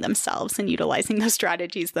self-cueing themselves and utilizing those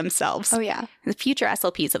strategies themselves. Oh yeah. The future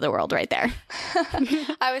SLPs of the world right there.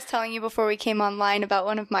 I was telling you before we came online about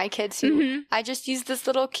one of my kids who I just used this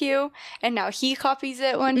little cue and now he copies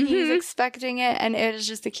it when he's expecting it, and it is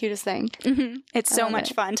just the cutest thing. It's so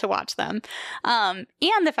much fun to watch them. And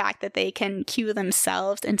the fact that they can cue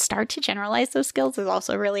themselves and start to generalize those skills is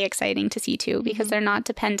also really exciting to see too, because they're not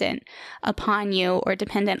dependent upon you or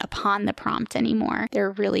dependent upon the prompt anymore.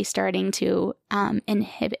 They're really starting to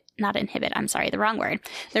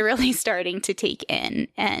They're really starting to take in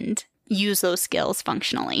and use those skills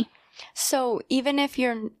functionally. So even if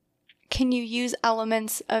can you use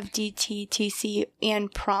elements of DTTC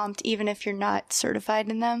and prompt even if you're not certified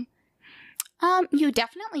in them? You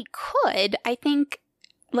definitely could. I think,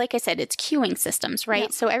 like I said, it's cueing systems, right?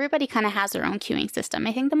 Yep. So everybody kind of has their own cueing system.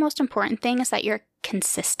 I think the most important thing is that you're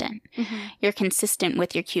consistent. You're consistent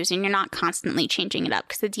with your cues and you're not constantly changing it up,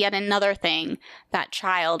 because it's yet another thing that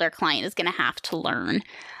child or client is going to have to learn.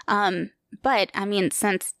 But I mean,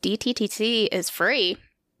 since DTTC is free,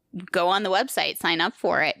 go on the website, sign up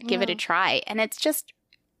for it, give it a try. And it's just,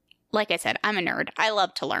 like I said, I'm a nerd. I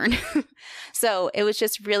love to learn. So it was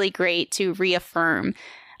just really great to reaffirm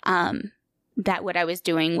that what I was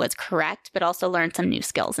doing was correct, but also learn some new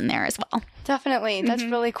skills in there as well. Definitely. That's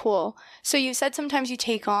really cool. So you said sometimes you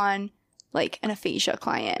take on like an aphasia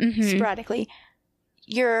client sporadically.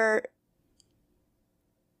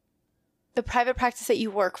 The private practice that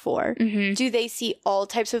you work for, do they see all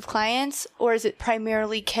types of clients, or is it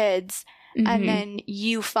primarily kids and then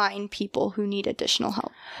you find people who need additional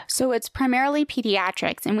help? So it's primarily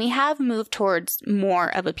pediatrics, and we have moved towards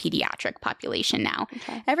more of a pediatric population now.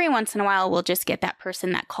 Okay. Every once in a while, we'll just get that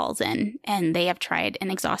person that calls in and they have tried and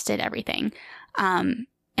exhausted everything. And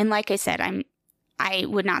like I said, I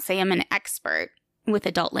would not say I'm an expert with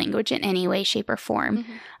adult language in any way, shape, or form.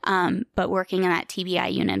 But working in that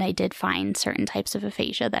TBI unit, I did find certain types of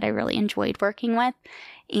aphasia that I really enjoyed working with.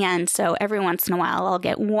 And so every once in a while, I'll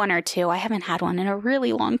get one or two. I haven't had one in a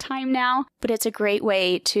really long time now, but it's a great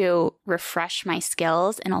way to refresh my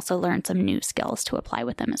skills and also learn some new skills to apply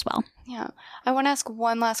with them as well. Yeah. I want to ask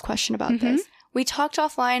one last question about this. We talked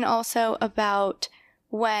offline also about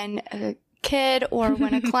when a kid or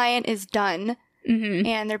when a client is done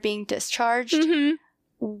and they're being discharged.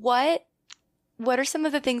 What are some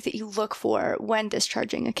of the things that you look for when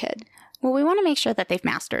discharging a kid? Well, we want to make sure that they've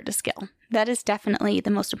mastered a skill. That is definitely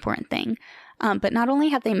the most important thing. But not only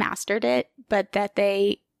have they mastered it, but that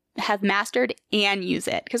they have mastered and use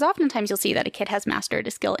it. Because oftentimes you'll see that a kid has mastered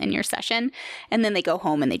a skill in your session and then they go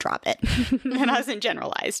home and they drop it. It hasn't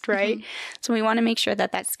generalized, right? So we want to make sure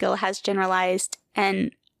that that skill has generalized.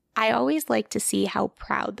 And I always like to see how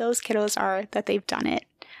proud those kiddos are that they've done it.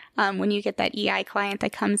 When you get that EI client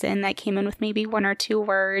that comes in that came in with maybe one or two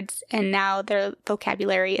words and now their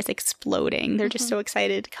vocabulary is exploding. They're just so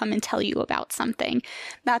excited to come and tell you about something.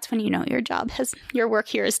 That's when you know your work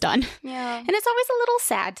here is done. Yeah. And it's always a little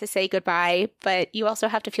sad to say goodbye, but you also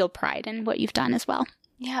have to feel pride in what you've done as well.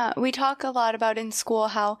 Yeah. We talk a lot about in school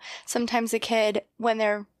how sometimes a kid, when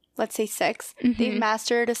they're, let's say 6, they've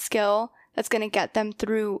mastered a skill that's going to get them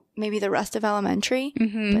through maybe the rest of elementary,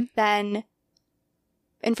 but then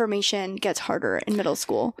information gets harder in middle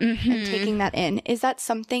school and taking that in. Is that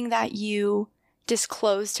something that you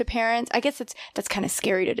disclose to parents? I guess that's kind of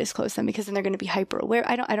scary to disclose them because then they're going to be hyper aware.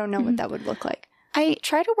 I don't know what that would look like. I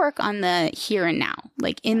try to work on the here and now,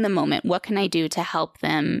 like in the moment. What can I do to help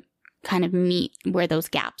them kind of meet where those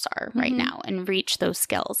gaps are right now and reach those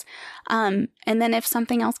skills? And then if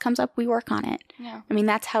something else comes up, we work on it. Yeah. I mean,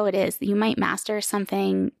 that's how it is. You might master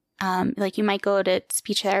something, like you might go to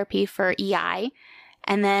speech therapy for EI,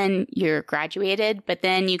 and then you're graduated, but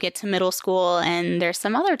then you get to middle school and there's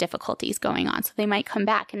some other difficulties going on. So they might come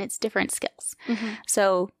back and it's different skills.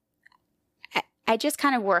 So I just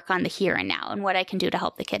kind of work on the here and now and what I can do to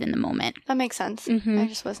help the kid in the moment. That makes sense. I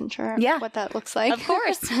just wasn't sure what that looks like. Of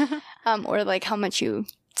course. Or like how much you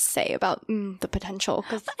say about the potential.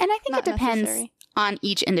 And I think it depends on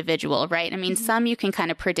each individual, right? I mean, some you can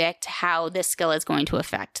kind of predict how this skill is going to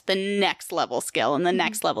affect the next level skill and the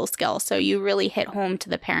next level skill. So you really hit home to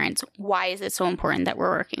the parents. Why is it so important that we're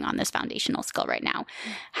working on this foundational skill right now?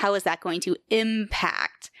 How is that going to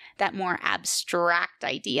impact that more abstract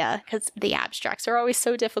idea? Because the abstracts are always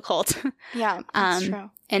so difficult. Yeah, that's true.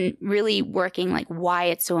 And really working like why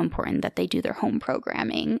it's so important that they do their home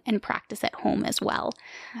programming and practice at home as well.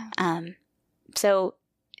 Yeah. So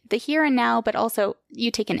the here and now, but also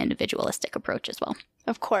you take an individualistic approach as well.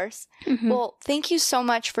 Of course. Well, thank you so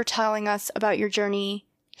much for telling us about your journey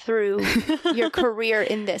through your career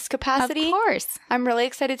in this capacity. Of course. I'm really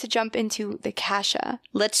excited to jump into the CASHA.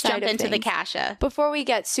 Let's jump into the CASHA. Before we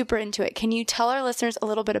get super into it, can you tell our listeners a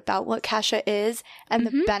little bit about what CASHA is and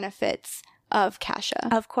the benefits of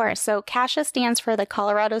CASHA? Of course. So CASHA stands for the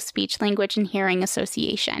Colorado Speech, Language, and Hearing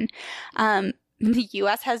Association. The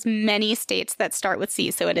U.S. has many states that start with C,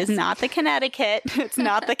 so it is not the Connecticut, it's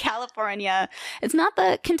not the California, it's not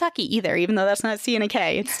the Kentucky either, even though that's not C and a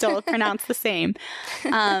K. It's still pronounced the same.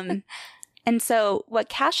 And so what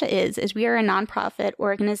CASHA is we are a nonprofit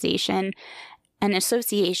organization, an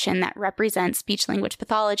association that represents speech-language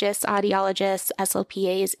pathologists, audiologists,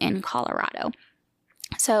 SLPAs in Colorado.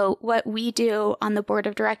 So what we do on the board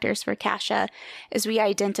of directors for CASHA is we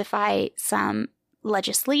identify some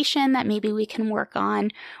legislation that maybe we can work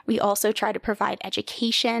on. We also try to provide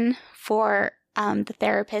education for the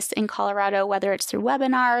therapists in Colorado, whether it's through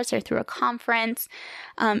webinars or through a conference.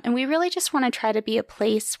 And we really just want to try to be a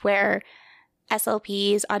place where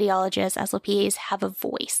SLPs, audiologists, SLPAs have a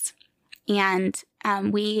voice. And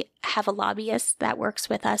we have a lobbyist that works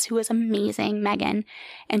with us who is amazing, Megan,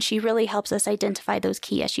 and she really helps us identify those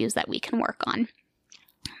key issues that we can work on.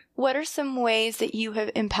 What are some ways that you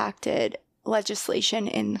have impacted legislation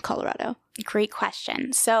in Colorado? Great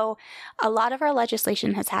question. So a lot of our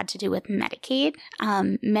legislation has had to do with Medicaid.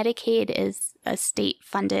 Medicaid is a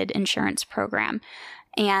state-funded insurance program.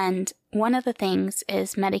 And one of the things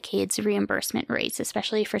is Medicaid's reimbursement rates,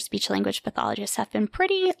 especially for speech-language pathologists, have been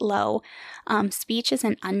pretty low. Speech is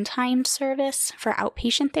an untimed service for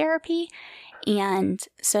outpatient therapy. And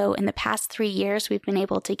so in the past 3 years, we've been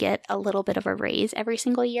able to get a little bit of a raise every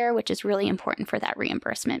single year, which is really important for that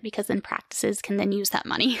reimbursement because then practices can then use that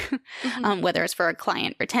money, whether it's for a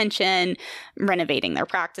client retention, renovating their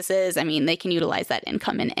practices. I mean, they can utilize that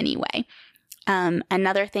income in any way.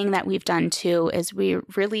 Another thing that we've done too is we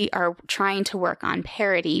really are trying to work on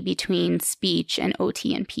parity between speech and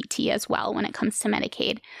OT and PT as well when it comes to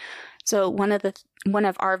Medicaid. So one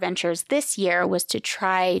of our ventures this year was to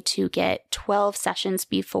try to get 12 sessions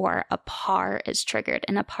before a PAR is triggered.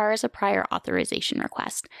 And a PAR is a prior authorization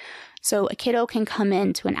request. So a kiddo can come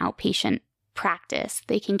into an outpatient practice.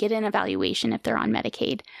 They can get an evaluation if they're on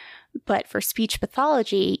Medicaid. But for speech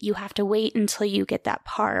pathology, you have to wait until you get that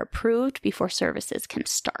PAR approved before services can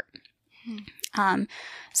start.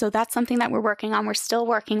 So that's something that we're working on. We're still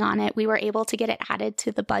working on it. We were able to get it added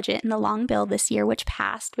to the budget in the long bill this year, which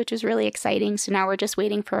passed, which is really exciting. So now we're just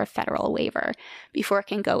waiting for a federal waiver before it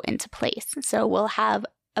can go into place. So we'll have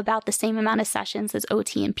about the same amount of sessions as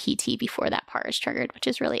OT and PT before that PAR is triggered, which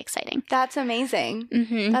is really exciting. That's amazing.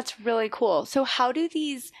 That's really cool. So how do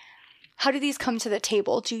these come to the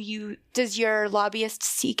table? Does your lobbyist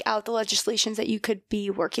seek out the legislations that you could be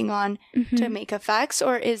working on to make effects,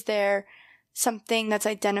 or is there something that's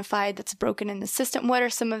identified that's broken in the system? What are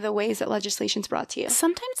some of the ways that legislation's brought to you?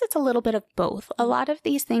 Sometimes it's a little bit of both. A lot of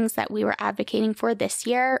these things that we were advocating for this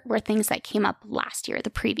year were things that came up last year, the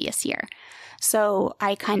previous year. So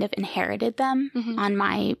I kind of inherited them on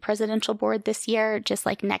my presidential board this year. Just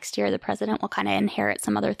like next year, the president will kind of inherit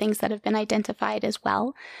some other things that have been identified as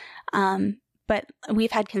well. But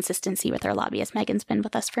we've had consistency with our lobbyist. Megan's been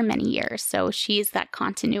with us for many years, so she's that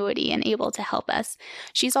continuity and able to help us.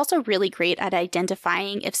 She's also really great at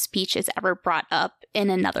identifying if speech is ever brought up in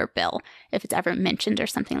another bill, if it's ever mentioned or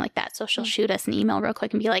something like that. So she'll shoot us an email real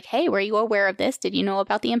quick and be like, hey, were you aware of this? Did you know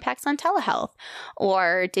about the impacts on telehealth?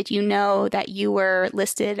 Or did you know that you were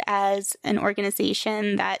listed as an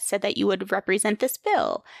organization that said that you would represent this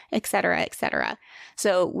bill, et cetera, et cetera.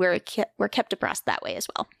 So we're kept abreast that way as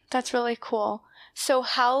well. That's really cool. So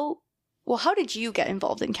how did you get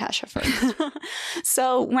involved in CASHA first?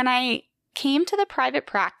 So when I came to the private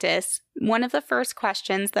practice, one of the first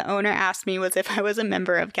questions the owner asked me was if I was a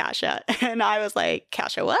member of CASHA. And I was like,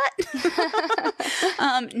 CASHA what?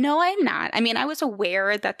 No, I'm not. I mean, I was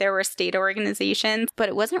aware that there were state organizations, but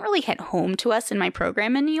it wasn't really hit home to us in my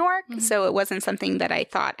program in New York. Mm-hmm. So it wasn't something that I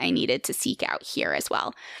thought I needed to seek out here as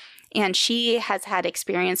well. And she has had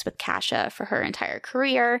experience with CASHA for her entire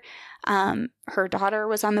career. Her daughter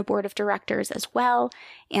was on the board of directors as well.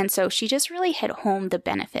 And so she just really hit home the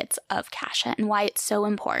benefits of CASHA and why it's so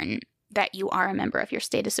important that you are a member of your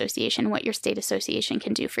state association, what your state association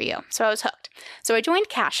can do for you. So I was hooked. So I joined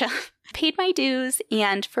CASHA, paid my dues,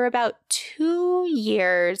 and for about 2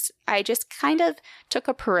 years, I just kind of took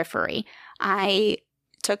a periphery. I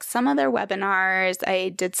took some of their webinars. I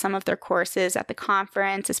did some of their courses at the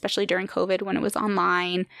conference, especially during COVID when it was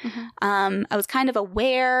online. Mm-hmm. I was kind of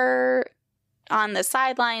aware on the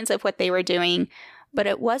sidelines of what they were doing, but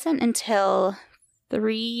it wasn't until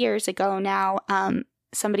 3 years ago now,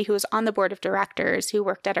 somebody who was on the board of directors who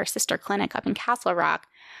worked at our sister clinic up in Castle Rock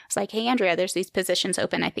was like, hey, Andrea, there's these positions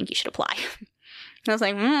open. I think you should apply. And I was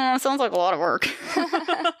like, sounds like a lot of work.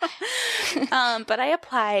 But I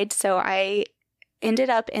applied. So I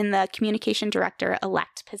ended up in the communication director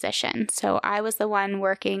elect position. So I was the one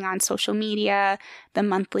working on social media, the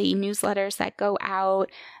monthly newsletters that go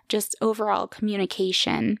out, just overall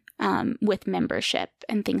communication with membership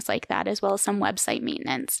and things like that, as well as some website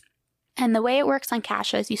maintenance. And the way it works on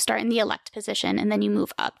CASHA is you start in the elect position and then you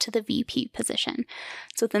move up to the VP position.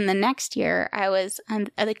 So then the next year I was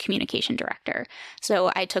the communication director.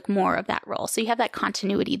 So I took more of that role. So you have that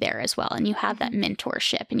continuity there as well. And you have that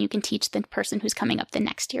mentorship and you can teach the person who's coming up the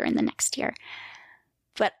next year and the next year.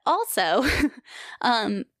 But also,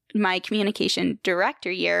 my communication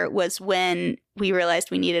director year was when we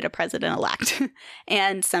realized we needed a president-elect.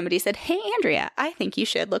 And somebody said, hey, Andrea, I think you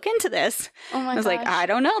should look into this. Oh my gosh. I was like, I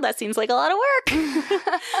don't know. That seems like a lot of work.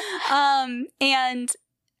 And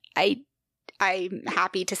I'm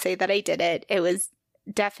happy to say that I did it. It was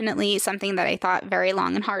definitely something that I thought very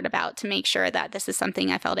long and hard about to make sure that this is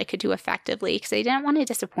something I felt I could do effectively because I didn't want to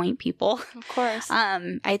disappoint people. Of course.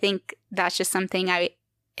 I think that's just something I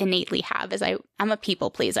innately have is I'm a people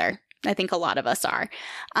pleaser. I think a lot of us are.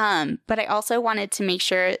 But I also wanted to make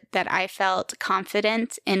sure that I felt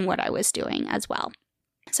confident in what I was doing as well.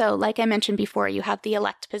 So like I mentioned before, you have the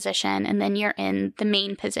elect position and then you're in the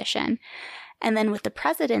main position. And then with the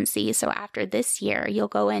presidency, so after this year, you'll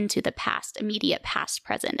go into the immediate past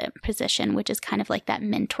president position, which is kind of like that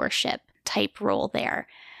mentorship type role there.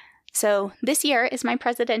 So this year is my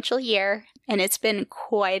presidential year, and it's been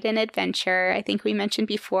quite an adventure. I think we mentioned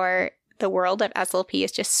before, the world of SLP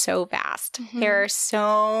is just so vast. Mm-hmm. There are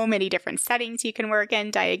so many different settings you can work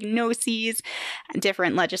in, diagnoses,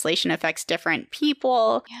 different legislation affects different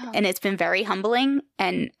people. Yeah. And it's been very humbling.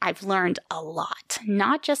 And I've learned a lot,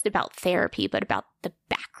 not just about therapy, but about the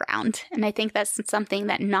background. And I think that's something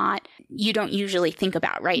that you don't usually think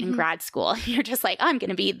about, right? Mm-hmm. In grad school, you're just like, I'm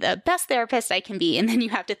going to be the best therapist I can be. And then you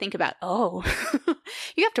have to think about,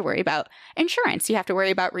 you have to worry about insurance. You have to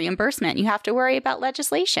worry about reimbursement. You have to worry about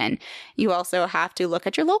legislation. You also have to look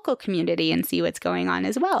at your local community and see what's going on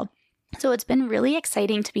as well. So it's been really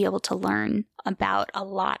exciting to be able to learn about a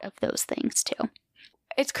lot of those things too.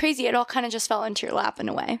 It's crazy. It all kind of just fell into your lap in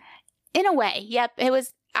a way. In a way. Yep.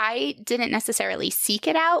 I didn't necessarily seek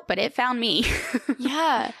it out, but it found me.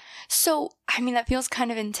 Yeah. So, I mean, that feels kind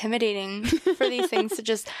of intimidating for these things to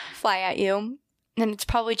just fly at you. And it's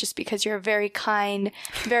probably just because you're very kind,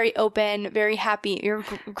 very open, very happy. You're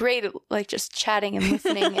great at like just chatting and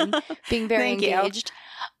listening and being very engaged.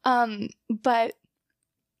 But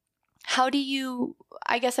how do you,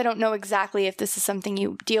 I guess I don't know exactly if this is something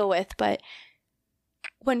you deal with, but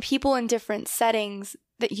when people in different settings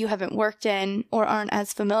that you haven't worked in or aren't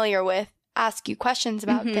as familiar with ask you questions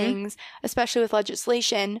about mm-hmm. things, especially with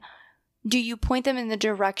legislation, do you point them in the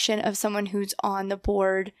direction of someone who's on the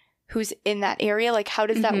board who's in that area? Like, how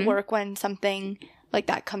does mm-hmm. that work when something like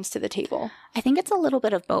that comes to the table? I think it's a little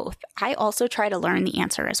bit of both. I also try to learn the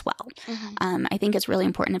answer as well. Mm-hmm. I think it's really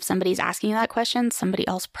important if somebody's asking you that question, somebody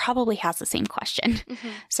else probably has the same question. Mm-hmm.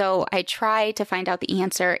 So I try to find out the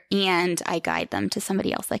answer and I guide them to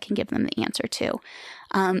somebody else that can give them the answer too.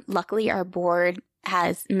 Luckily, our board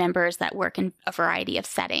has members that work in a variety of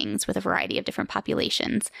settings with a variety of different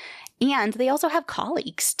populations. And they also have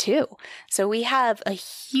colleagues too. So we have a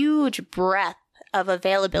huge breadth of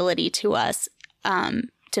availability to us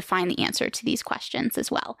to find the answer to these questions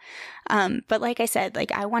as well. But like I said,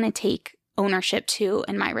 I want to take ownership too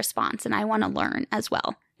in my response, and I want to learn as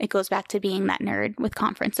well. It goes back to being that nerd with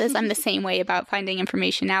conferences. I'm the same way about finding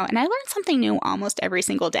information out, and I learn something new almost every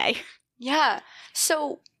single day. Yeah.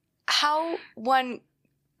 So how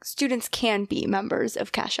students can be members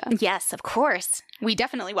of CASHA. Yes, of course. We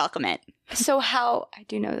definitely welcome it. So I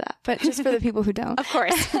do know that, but just for the people who don't. Of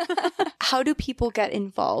course. How do people get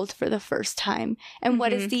involved for the first time? And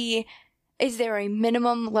what is there a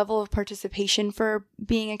minimum level of participation for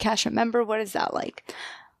being a CASHA member? What is that like?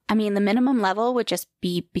 I mean, the minimum level would just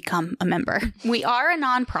be become a member. We are a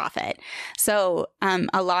nonprofit. So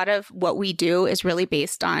a lot of what we do is really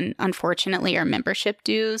based on, unfortunately, our membership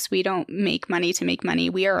dues. We don't make money to make money.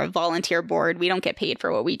 We are a volunteer board. We don't get paid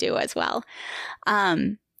for what we do as well.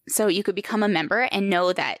 So you could become a member and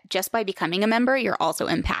know that just by becoming a member, you're also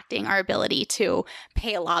impacting our ability to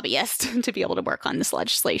pay a lobbyist to be able to work on this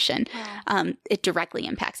legislation. Wow. It directly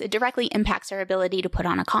impacts our ability to put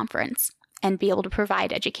on a conference and be able to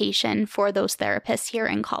provide education for those therapists here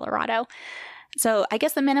in Colorado. So I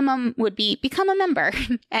guess the minimum would be become a member,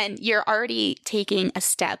 and you're already taking a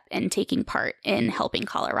step and taking part in helping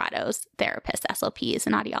Colorado's therapists, SLPs,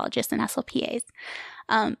 and audiologists, and SLPAs.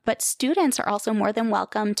 But students are also more than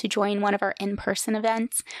welcome to join one of our in-person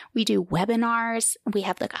events. We do webinars. We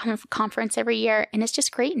have the conference every year, and it's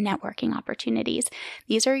just great networking opportunities.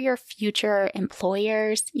 These are your future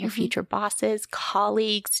employers, your future bosses,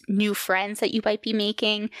 colleagues, new friends that you might be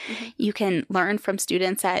making. You can learn from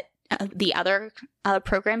students at the other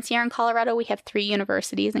programs here in Colorado. We have 3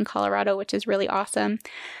 universities in Colorado, which is really awesome.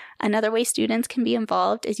 Another way students can be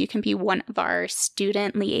involved is you can be one of our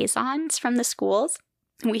student liaisons from the schools.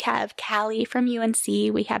 We have Callie from UNC,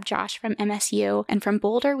 we have Josh from MSU, and from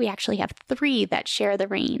Boulder, we actually have 3 that share the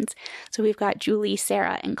reins. So we've got Julie,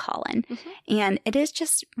 Sarah, and Colin. And it is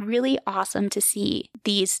just really awesome to see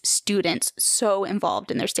these students so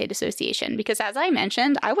involved in their state association. Because as I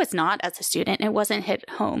mentioned, I was not as a student. It wasn't hit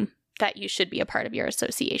home that you should be a part of your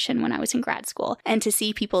association when I was in grad school. And to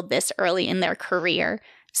see people this early in their career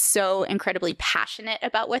so incredibly passionate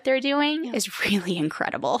about what they're doing is really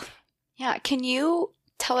incredible. Yeah. Can you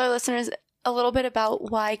tell our listeners a little bit about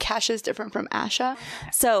why CASHA is different from ASHA?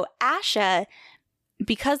 So ASHA,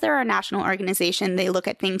 because they're a national organization, they look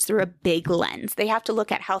at things through a big lens. They have to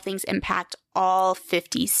look at how things impact all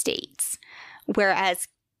 50 states. Whereas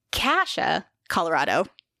CASHA, Colorado,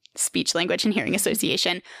 Speech, Language, and Hearing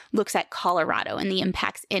Association, looks at Colorado and the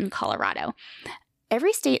impacts in Colorado.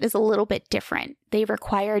 Every state is a little bit different. They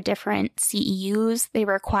require different CEUs. They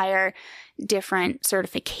require different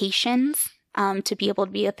certifications to be able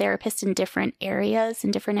to be a therapist in different areas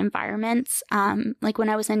and different environments. Like when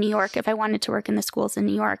I was in New York, if I wanted to work in the schools in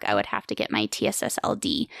New York, I would have to get my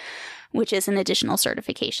TSSLD, which is an additional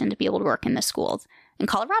certification to be able to work in the schools. In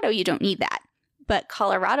Colorado, you don't need that. But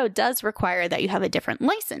Colorado does require that you have a different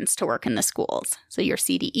license to work in the schools. So your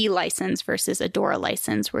CDE license versus a DORA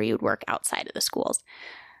license where you would work outside of the schools.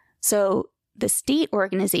 So the state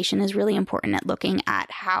organization is really important at looking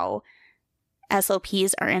at how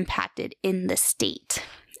SLPs are impacted in the state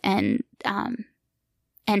and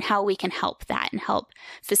how we can help that and help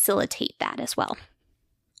facilitate that as well.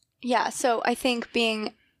 Yeah, so I think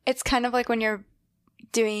it's kind of like when you're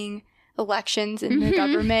doing elections in the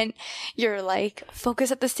government, you're like,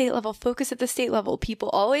 focus at the state level. People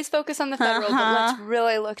always focus on the federal, but let's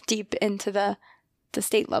really look deep into the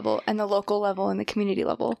state level and the local level and the community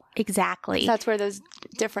level. Exactly. That's where those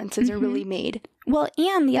differences are really made. Well,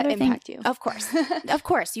 and the other thing, impact you. Of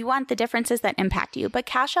course, you want the differences that impact you. But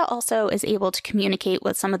CASHA also is able to communicate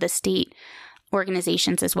with some of the state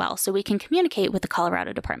organizations as well. So we can communicate with the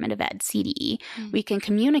Colorado Department of Ed, CDE. We can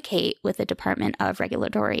communicate with the Department of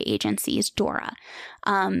Regulatory Agencies, DORA.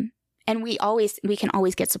 And we can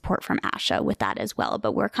always get support from ASHA with that as well,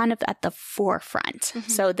 but we're kind of at the forefront.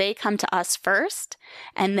 So they come to us first,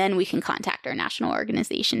 and then we can contact our national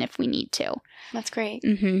organization if we need to. That's great.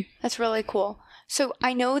 That's really cool. So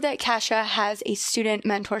I know that CASHA has a student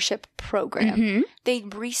mentorship program. They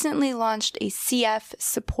recently launched a CF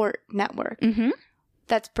support network.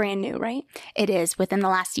 That's brand new, right? It is, within the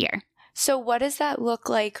last year. So what does that look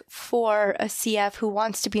like for a CF who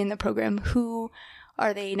wants to be in the program? Who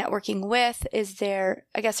are they networking with?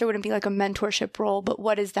 I guess there wouldn't be like a mentorship role, but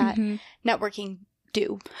what does that networking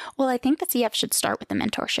do? Well, I think the CF should start with the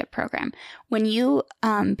mentorship program. When you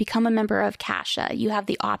become a member of CASHA, you have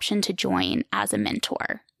the option to join as a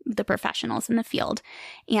mentor the professionals in the field.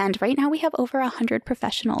 And right now we have over 100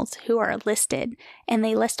 professionals who are listed, and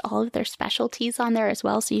they list all of their specialties on there as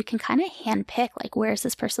well. So you can kind of handpick, like, where is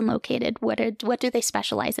this person located? What do they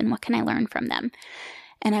specialize in? What can I learn from them?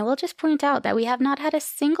 And I will just point out that we have not had a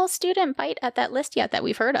single student bite at that list yet that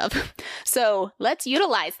we've heard of. So let's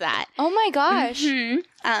utilize that. Oh my gosh.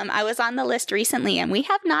 I was on the list recently, and we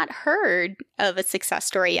have not heard of a success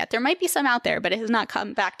story yet. There might be some out there, but it has not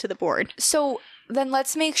come back to the board. So Then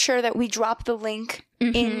let's make sure that we drop the link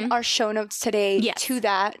in our show notes today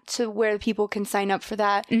to where people can sign up for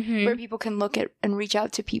that, where people can look at and reach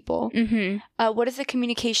out to people. What does the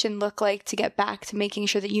communication look like to get back to making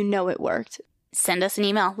sure that it worked? Send us an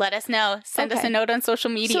email. Let us know. Send us a note on social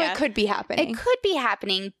media. So it could be happening. It could be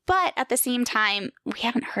happening, but at the same time, we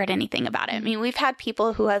haven't heard anything about it. I mean, we've had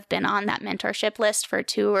people who have been on that mentorship list for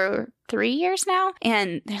 2 or 3 years now,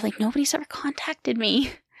 and they're like, nobody's ever contacted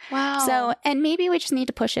me. Wow. So, and maybe we just need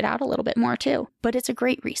to push it out a little bit more too. But it's a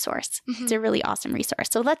great resource. It's a really awesome resource.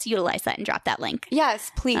 So let's utilize that and drop that link. Yes,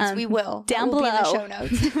 please. We will. Down below. Be in the show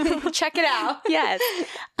notes. Check it out. Yes.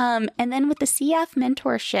 And then with the CF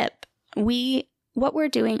mentorship,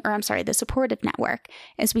 the supportive network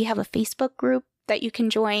is we have a Facebook group that you can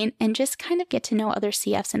join and just kind of get to know other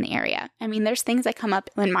CFs in the area. I mean, there's things that come up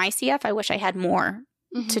in my CF. I wish I had more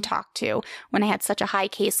to talk to when I had such a high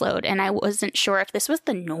caseload and I wasn't sure if this was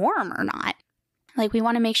the norm or not. Like, we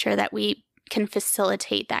want to make sure that we can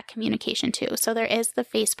facilitate that communication too. So there is the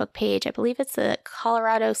Facebook page. I believe it's the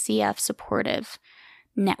Colorado CF Supportive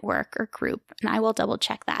Network or group, and I will double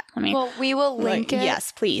check that. We will link it.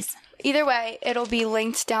 Yes, please. Either way, it'll be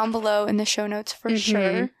linked down below in the show notes for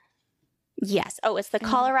sure. Yes. Oh, it's the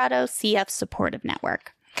Colorado CF Supportive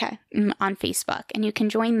Network. Okay. On Facebook, and you can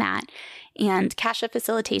join that. And Kasha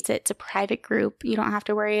facilitates it. It's a private group. You don't have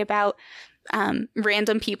to worry about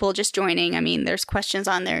random people just joining. I mean, there's questions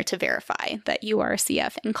on there to verify that you are a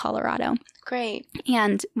CF in Colorado. Great.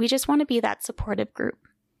 And we just want to be that supportive group.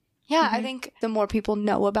 Yeah, I think the more people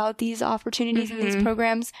know about these opportunities and these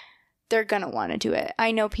programs, they're going to want to do it.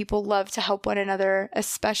 I know people love to help one another,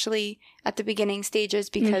 especially at the beginning stages,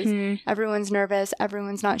 because everyone's nervous.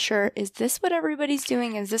 Everyone's not sure. Is this what everybody's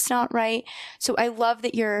doing? Is this not right? So I love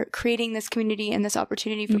that you're creating this community and this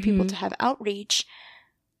opportunity for people to have outreach.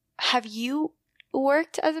 Have you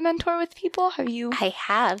worked as a mentor with people? I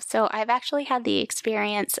have. So I've actually had the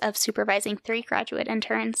experience of supervising 3 graduate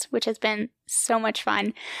interns, which has been so much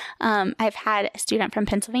fun. I've had a student from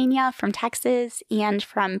Pennsylvania, from Texas, and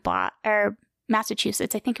from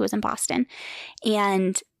Massachusetts. I think it was in Boston.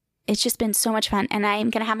 And it's just been so much fun. And I'm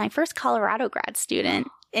going to have my first Colorado grad student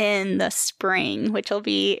in the spring, which will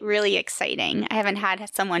be really exciting. I haven't had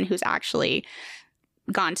someone who's actually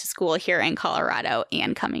gone to school here in Colorado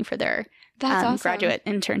and coming for their awesome. Graduate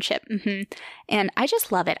internship. And I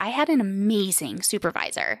just love it. I had an amazing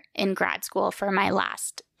supervisor in grad school for my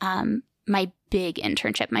last, my big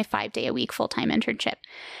internship, my 5-day-a-week full-time internship.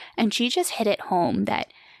 And she just hit it home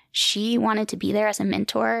that she wanted to be there as a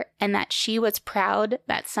mentor and that she was proud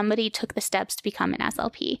that somebody took the steps to become an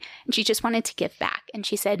SLP. And she just wanted to give back. And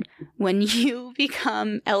she said, when you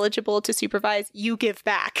become eligible to supervise, you give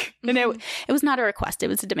back. And it was not a request, it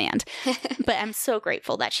was a demand. But I'm so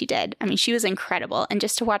grateful that she did. I mean, she was incredible. And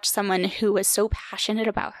just to watch someone who was so passionate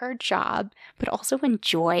about her job, but also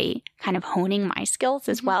enjoy kind of honing my skills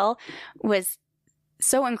as well, was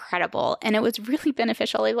so incredible. And it was really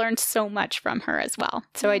beneficial. I learned so much from her as well.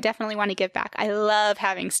 So I definitely want to give back. I love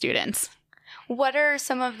having students. What are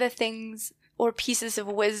some of the things or pieces of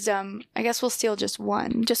wisdom? I guess we'll steal just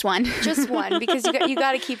one. Just one. Just one, because you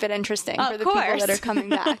got to keep it interesting for the people that are coming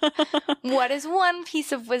back. What is one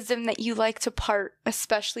piece of wisdom that you like to part,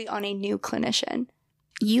 especially on a new clinician?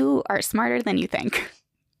 You are smarter than you think.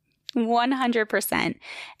 100%.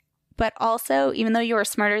 But also, even though you are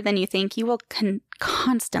smarter than you think, you will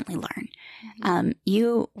constantly learn.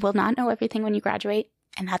 You will not know everything when you graduate,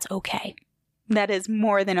 and that's okay. That is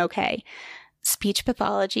more than okay. Speech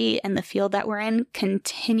pathology and the field that we're in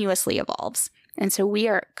continuously evolves. And so we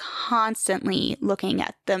are constantly looking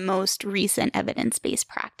at the most recent evidence-based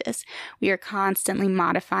practice. We are constantly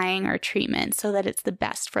modifying our treatment so that it's the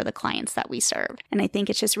best for the clients that we serve. And I think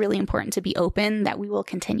it's just really important to be open that we will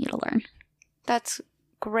continue to learn. That's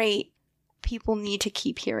great. People need to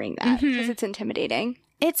keep hearing that because it's intimidating.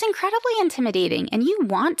 It's incredibly intimidating. And you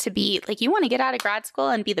want to be, you want to get out of grad school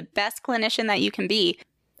and be the best clinician that you can be.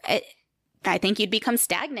 I think you'd become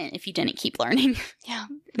stagnant if you didn't keep learning. Yeah.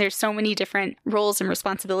 There's so many different roles and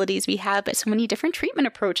responsibilities we have, but so many different treatment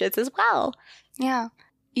approaches as well. Yeah.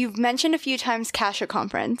 You've mentioned a few times Kasha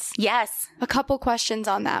Conference. Yes. A couple questions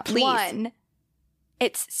on that. Please. One,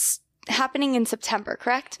 it's happening in September,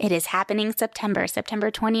 correct? It is happening September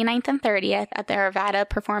 29th and 30th at the Arvada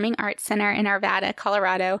Performing Arts Center in Arvada,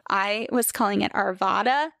 Colorado. I was calling it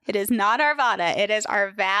Arvada. It is not Arvada. It is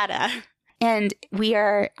Arvada. And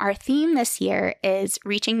our theme this year is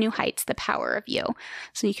Reaching New Heights, the Power of You.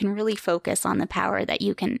 So you can really focus on the power that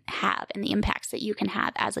you can have and the impacts that you can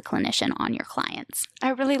have as a clinician on your clients. I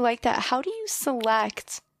really like that. How do you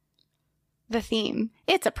select the theme?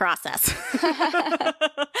 It's a process.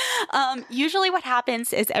 Usually what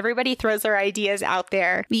happens is everybody throws their ideas out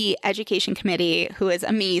there. The education committee, who is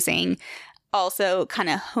amazing, also kind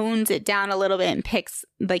of hones it down a little bit and picks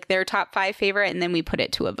like their top 5 favorite, and then we put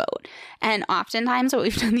it to a vote. And oftentimes what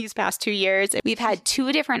we've done these past 2 years, we've had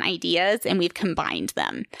 2 different ideas and we've combined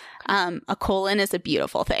them. A colon is a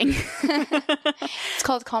beautiful thing. It's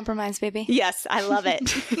called compromise, baby. Yes, I love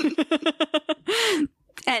it.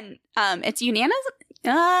 And it's unanimous.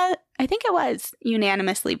 I think it was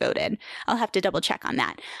unanimously voted. I'll have to double check on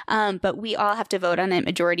that. But we all have to vote on it,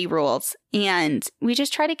 majority rules. And we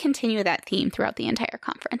just try to continue that theme throughout the entire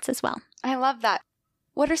conference as well. I love that.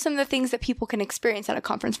 What are some of the things that people can experience at a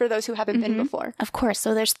conference for those who haven't been before? Of course.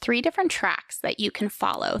 So there's 3 different tracks that you can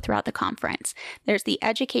follow throughout the conference. There's the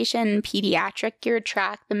education pediatric geared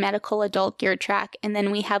track, the medical adult geared track, and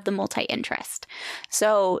then we have the multi-interest.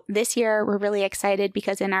 So this year we're really excited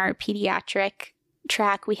because in our pediatric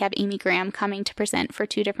track, we have Amy Graham coming to present for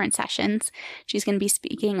 2 different sessions. She's going to be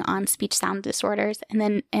speaking on speech sound disorders. And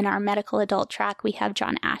then in our medical adult track, we have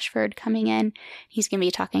John Ashford coming in. He's going to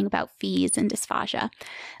be talking about fees and dysphagia.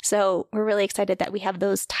 So we're really excited that we have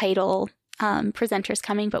those title presenters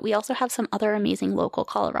coming, but we also have some other amazing local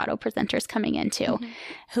Colorado presenters coming in too,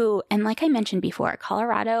 who, and like I mentioned before,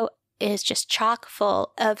 Colorado is just chock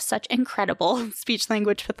full of such incredible speech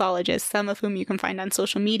language pathologists, some of whom you can find on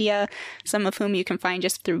social media, some of whom you can find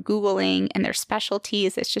just through Googling and their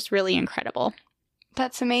specialties. It's just really incredible.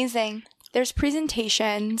 That's amazing. There's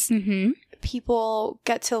presentations. People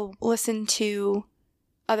get to listen to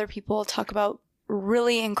other people talk about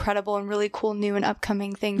really incredible and really cool new and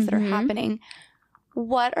upcoming things that are happening.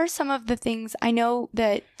 What are some of the things? I know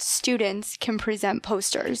that students can present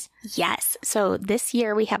posters. Yes. So this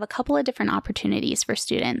year we have a couple of different opportunities for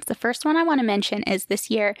students. The first one I want to mention is this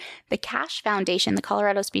year, the CASH Foundation, the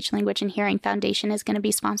Colorado Speech, Language, and Hearing Foundation, is going to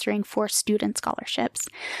be sponsoring 4 student scholarships.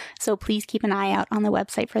 So please keep an eye out on the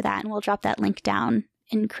website for that, and we'll drop that link down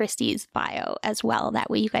in Christy's bio as well. That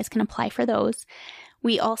way you guys can apply for those.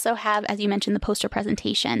 We also have, as you mentioned, the poster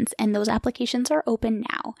presentations, and those applications are open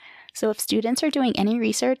now. So if students are doing any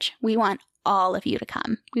research, we want all of you to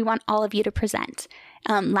come. We want all of you to present.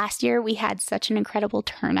 Last year, we had such an incredible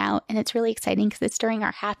turnout, and it's really exciting because it's during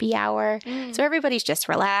our happy hour. So everybody's just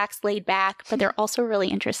relaxed, laid back, but they're also really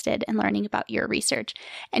interested in learning about your research.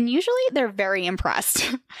 And usually they're very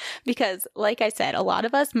impressed because, like I said, a lot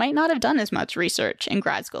of us might not have done as much research in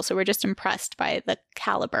grad school. So we're just impressed by the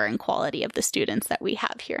caliber and quality of the students that we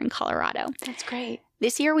have here in Colorado. That's great.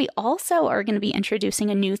 This year, we also are going to be introducing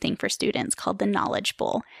a new thing for students called the Knowledge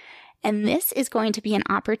Bowl. And this is going to be an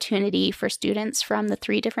opportunity for students from the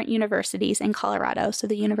 3 different universities in Colorado. So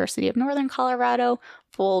the University of Northern Colorado,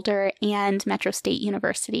 Boulder, and Metro State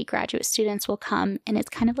University graduate students will come, and it's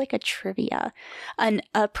kind of like a trivia,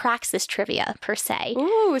 a praxis trivia per se.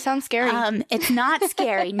 Ooh, sounds scary. It's not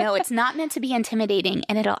scary. No, it's not meant to be intimidating,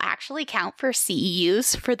 and it'll actually count for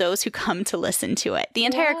CEUs for those who come to listen to it. The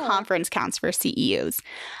entire conference counts for CEUs,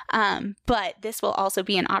 but this will also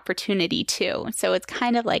be an opportunity too. So it's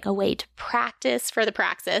kind of like a way to practice for the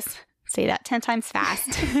praxis. Say that 10 times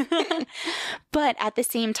fast. But at the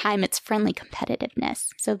same time, it's friendly competitiveness.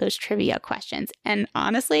 So those trivia questions. And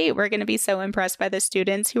honestly, we're going to be so impressed by the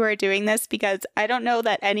students who are doing this because I don't know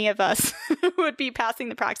that any of us would be passing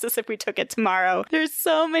the praxis if we took it tomorrow. There's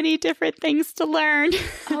so many different things to learn.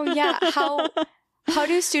 Oh, yeah. How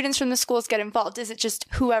do students from the schools get involved? Is it just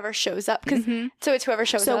whoever shows up? So it's whoever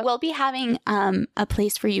shows up? So we'll be having a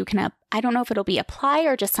place where you can, I don't know if it'll be apply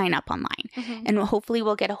or just sign up online. And hopefully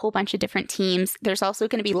we'll get a whole bunch of different teams. There's also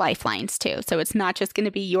going to be lifelines too. So it's not just going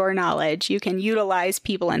to be your knowledge. You can utilize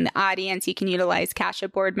people in the audience. You can utilize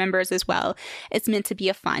CASHA board members as well. It's meant to be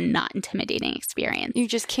a fun, not intimidating experience. You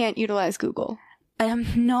just can't utilize Google.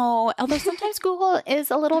 No, although sometimes Google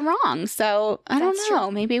is a little wrong. So I don't know.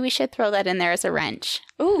 True. Maybe we should throw that in there as a wrench.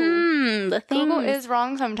 Ooh, the thing Google is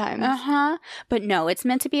wrong sometimes. But no, it's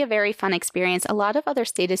meant to be a very fun experience. A lot of other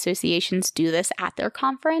state associations do this at their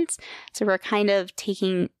conference. So we're kind of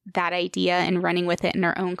taking that idea and running with it in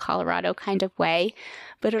our own Colorado kind of way.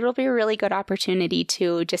 But it'll be a really good opportunity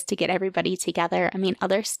to just to get everybody together. I mean,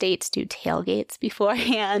 other states do tailgates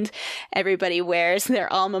beforehand. Everybody wears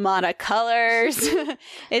their alma mater colors.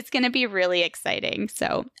 It's going to be really exciting.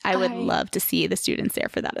 So I would love to see the students there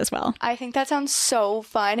for that as well. I think that sounds so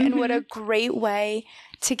fun. And what a great way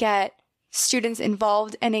to get students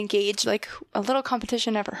involved and engaged. Like, a little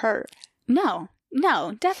competition never hurt. No,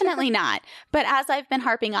 definitely not. But as I've been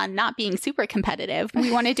harping on not being super competitive,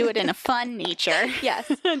 we want to do it in a fun nature. Yes.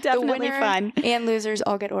 Definitely the winner fun. And losers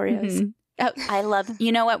all get Oreos. Oh, I love,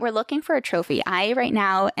 you know what? We're looking for a trophy. I right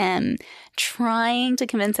now am trying to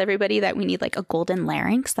convince everybody that we need like a golden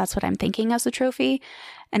larynx. That's what I'm thinking as a trophy.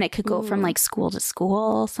 And it could go from like school to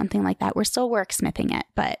school, something like that. We're still worksmithing it,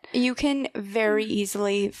 but you can very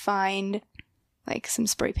easily find like some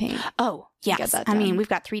spray paint. Oh, yes. I mean, we've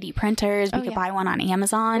got 3D printers. We could buy one on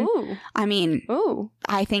Amazon. Ooh. I mean,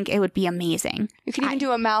 I think it would be amazing. You could even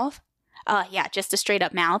do a mouth. Yeah, just a straight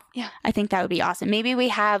up mouth. Yeah. I think that would be awesome. Maybe we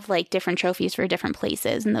have like different trophies for different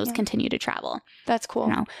places and those continue to travel. That's cool.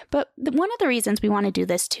 You know? But one of the reasons we want to do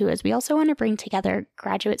this too is we also want to bring together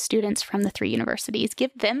graduate students from the 3 universities,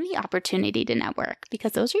 give them the opportunity to network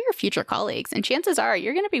because those are your future colleagues. And chances are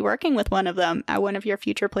you're going to be working with one of them at one of your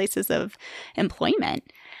future places of employment.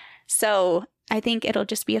 So I think it'll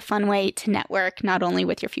just be a fun way to network not only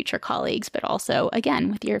with your future colleagues, but also, again,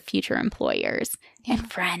 with your future employers and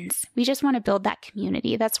friends. We just want to build that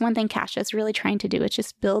community. That's one thing Kasia is really trying to do, is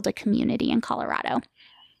just build a community in Colorado.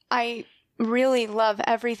 I really love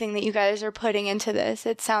everything that you guys are putting into this.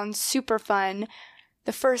 It sounds super fun.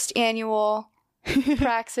 The first annual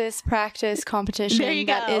practice competition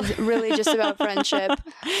that is really just about friendship.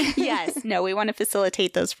 Yes. No, we want to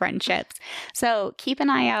facilitate those friendships. So keep an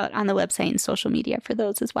eye out on the website and social media for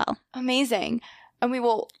those as well. Amazing. And we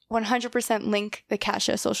will 100% link the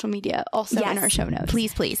Kasia social media also in our show notes.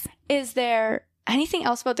 Please, please. Is there anything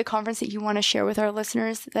else about the conference that you want to share with our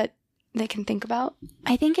listeners that they can think about?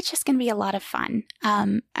 I think it's just going to be a lot of fun.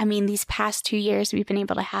 I mean, these past 2 years, we've been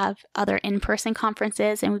able to have other in-person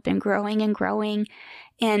conferences and we've been growing and growing.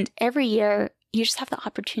 And every year, you just have the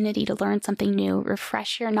opportunity to learn something new,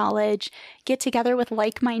 refresh your knowledge, get together with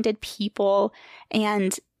like-minded people,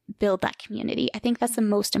 and build that community. I think that's the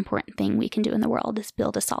most important thing we can do in the world is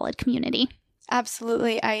build a solid community.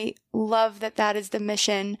 Absolutely. I love that that is the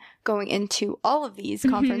mission going into all of these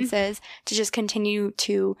conferences, to just continue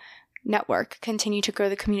to network, continue to grow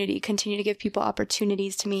the community, continue to give people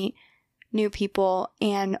opportunities to meet new people,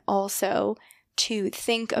 and also to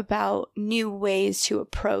think about new ways to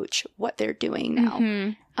approach what they're doing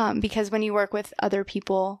now. Because when you work with other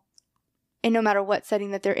people, and no matter what setting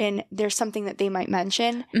that they're in, there's something that they might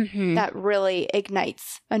mention that really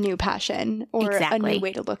ignites a new passion or a new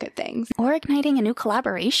way to look at things. Or igniting a new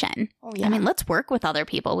collaboration. Oh, yeah. I mean, let's work with other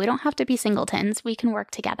people. We don't have to be singletons. We can work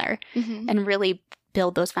together and really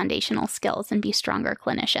build those foundational skills and be stronger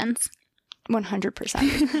clinicians.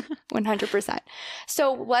 100%. 100%.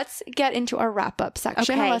 So let's get into our wrap-up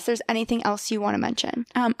section, unless there's anything else you want to mention.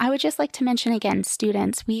 I would just like to mention again,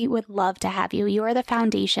 students, we would love to have you. You are the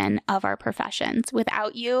foundation of our professions.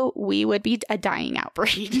 Without you, we would be a dying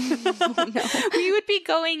outbreed. We would be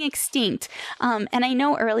going extinct. And I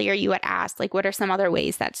know earlier you had asked, like, what are some other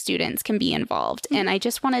ways that students can be involved? And I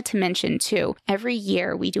just wanted to mention, too, every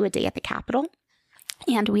year we do a day at the Capitol.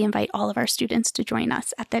 And we invite all of our students to join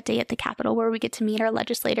us at that day at the Capitol, where we get to meet our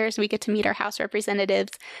legislators, we get to meet our House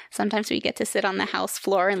representatives. Sometimes we get to sit on the House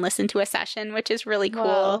floor and listen to a session, which is really cool.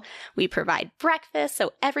 Wow. We provide breakfast,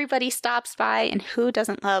 so everybody stops by. And who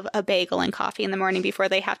doesn't love a bagel and coffee in the morning before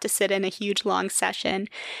they have to sit in a huge, long session?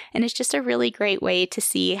 And it's just a really great way to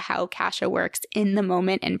see how Kasia works in the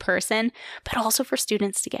moment in person, but also for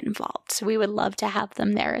students to get involved. So we would love to have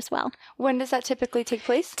them there as well. When does that typically take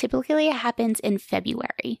place? Typically, it happens in February.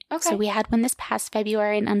 Okay. So we had one this past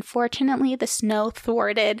February, and unfortunately the snow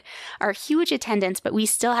thwarted our huge attendance, but we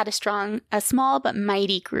still had a small but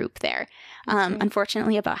mighty group there.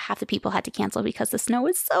 Unfortunately, about half the people had to cancel because the snow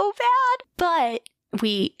was so bad, but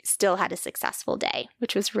we still had a successful day,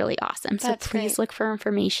 which was really awesome. That's so please look for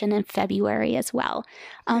information in February as well.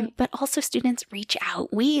 But also students, reach out.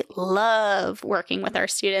 We love working with our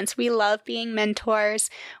students. We love being mentors.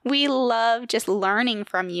 We love just learning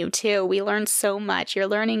from you too. We learn so much. You're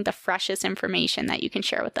learning the freshest information that you can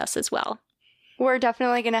share with us as well. We're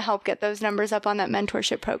definitely going to help get those numbers up on that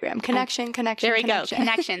mentorship program. Connection. There we go.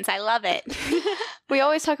 Connections. I love it. We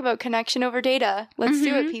always talk about connection over data. Let's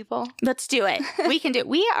do it, people. Let's do it. We can do it.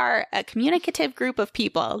 We are a communicative group of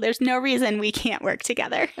people. There's no reason we can't work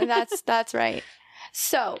together. That's right.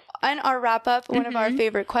 So, on our wrap up, one of our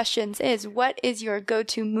favorite questions is, what is your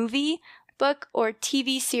go-to movie, book, or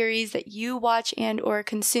TV series that you watch and or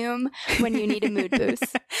consume when you need a mood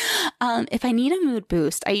boost? If I need a mood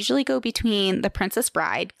boost, I usually go between The Princess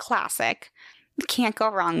Bride, classic. Can't go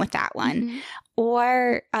wrong with that one.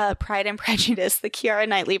 Or Pride and Prejudice, the Keira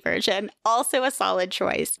Knightley version. Also a solid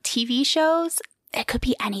choice. TV shows, it could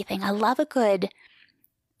be anything. I love a good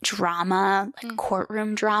drama, like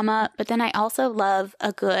courtroom drama. But then I also love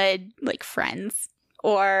a good, like, Friends.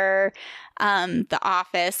 Or The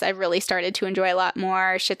Office, I've really started to enjoy a lot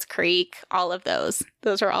more. Schitt's Creek, all of those.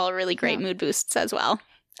 Those are all really great mood boosts as well.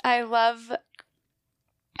 I love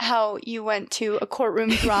how you went to a courtroom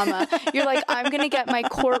drama. You're like, I'm going to get my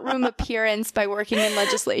courtroom appearance by working in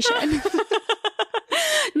legislation.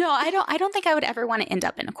 No, I don't think I would ever want to end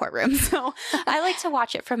up in a courtroom. So I like to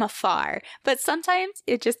watch it from afar. But sometimes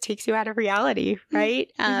it just takes you out of reality,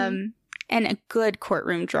 right? Mm-hmm. And a good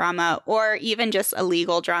courtroom drama, or even just a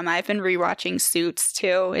legal drama. I've been rewatching Suits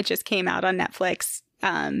too. It just came out on Netflix.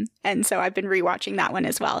 And so I've been rewatching that one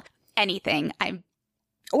as well. Anything.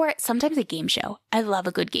 Or sometimes a game show. I love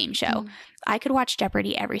a good game show. I could watch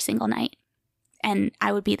Jeopardy every single night, and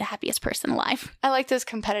I would be the happiest person alive. I like those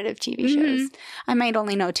competitive TV shows. I might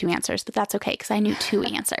only know 2 answers, but that's okay because I knew 2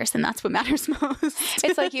 answers, and that's what matters most.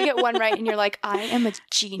 It's like you get one right, and you're like, I am a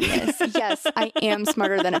genius. Yes, I am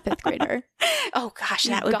smarter than a 5th grader. Oh, gosh,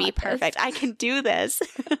 that would be perfect. I can do this.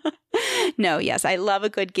 No, yes, I love a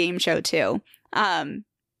good game show, too.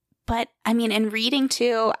 But, I mean, in reading,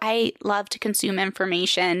 too, I love to consume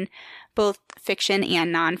information, both fiction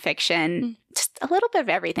and nonfiction, just a little bit of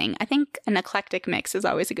everything. I think an eclectic mix is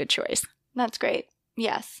always a good choice. That's great.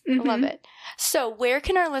 Yes, I love it. So where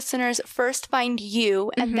can our listeners first find you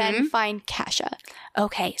and then find Kasha?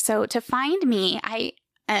 Okay, so to find me,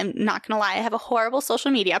 I'm not going to lie, I have a horrible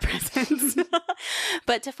social media presence.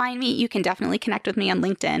 But to find me, you can definitely connect with me on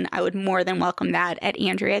LinkedIn. I would more than welcome that at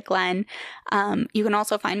Andrea Glen. You can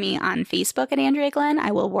also find me on Facebook at Andrea Glen. I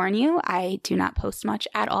will warn you, I do not post much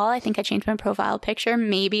at all. I think I change my profile picture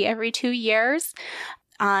maybe every 2 years.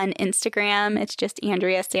 On Instagram, it's just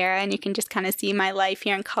Andrea Sarah, and you can just kind of see my life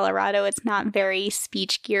here in Colorado. It's not very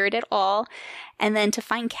speech geared at all. And then to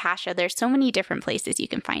find Kasha, there's so many different places you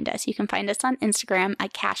can find us. You can find us on Instagram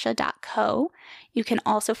at kasha.co. You can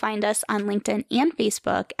also find us on LinkedIn and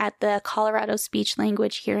Facebook at the Colorado Speech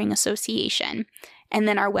Language Hearing Association. And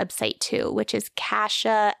then our website too, which is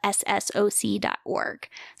kashaSSOC.org.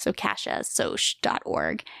 So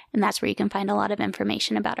kashasoc.org. And that's where you can find a lot of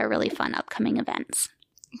information about our really fun upcoming events.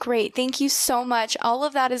 Great. Thank you so much. All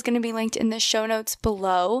of that is going to be linked in the show notes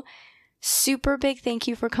below. Super big thank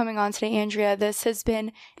you for coming on today, Andrea. This has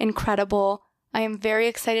been incredible. I am very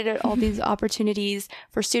excited at all these opportunities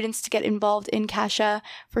for students to get involved in Kasha,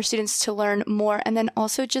 for students to learn more, and then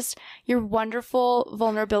also just your wonderful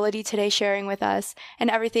vulnerability today sharing with us and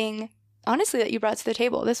everything, honestly, that you brought to the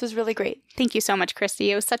table. This was really great. Thank you so much,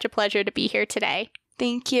 Christy. It was such a pleasure to be here today.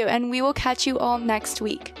 Thank you, and we will catch you all next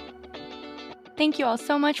week. Thank you all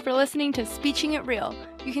so much for listening to Speeching It Real.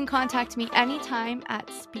 You can contact me anytime at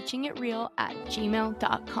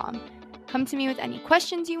speechingitreal@gmail.com. Come to me with any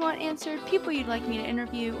questions you want answered, people you'd like me to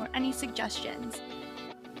interview, or any suggestions.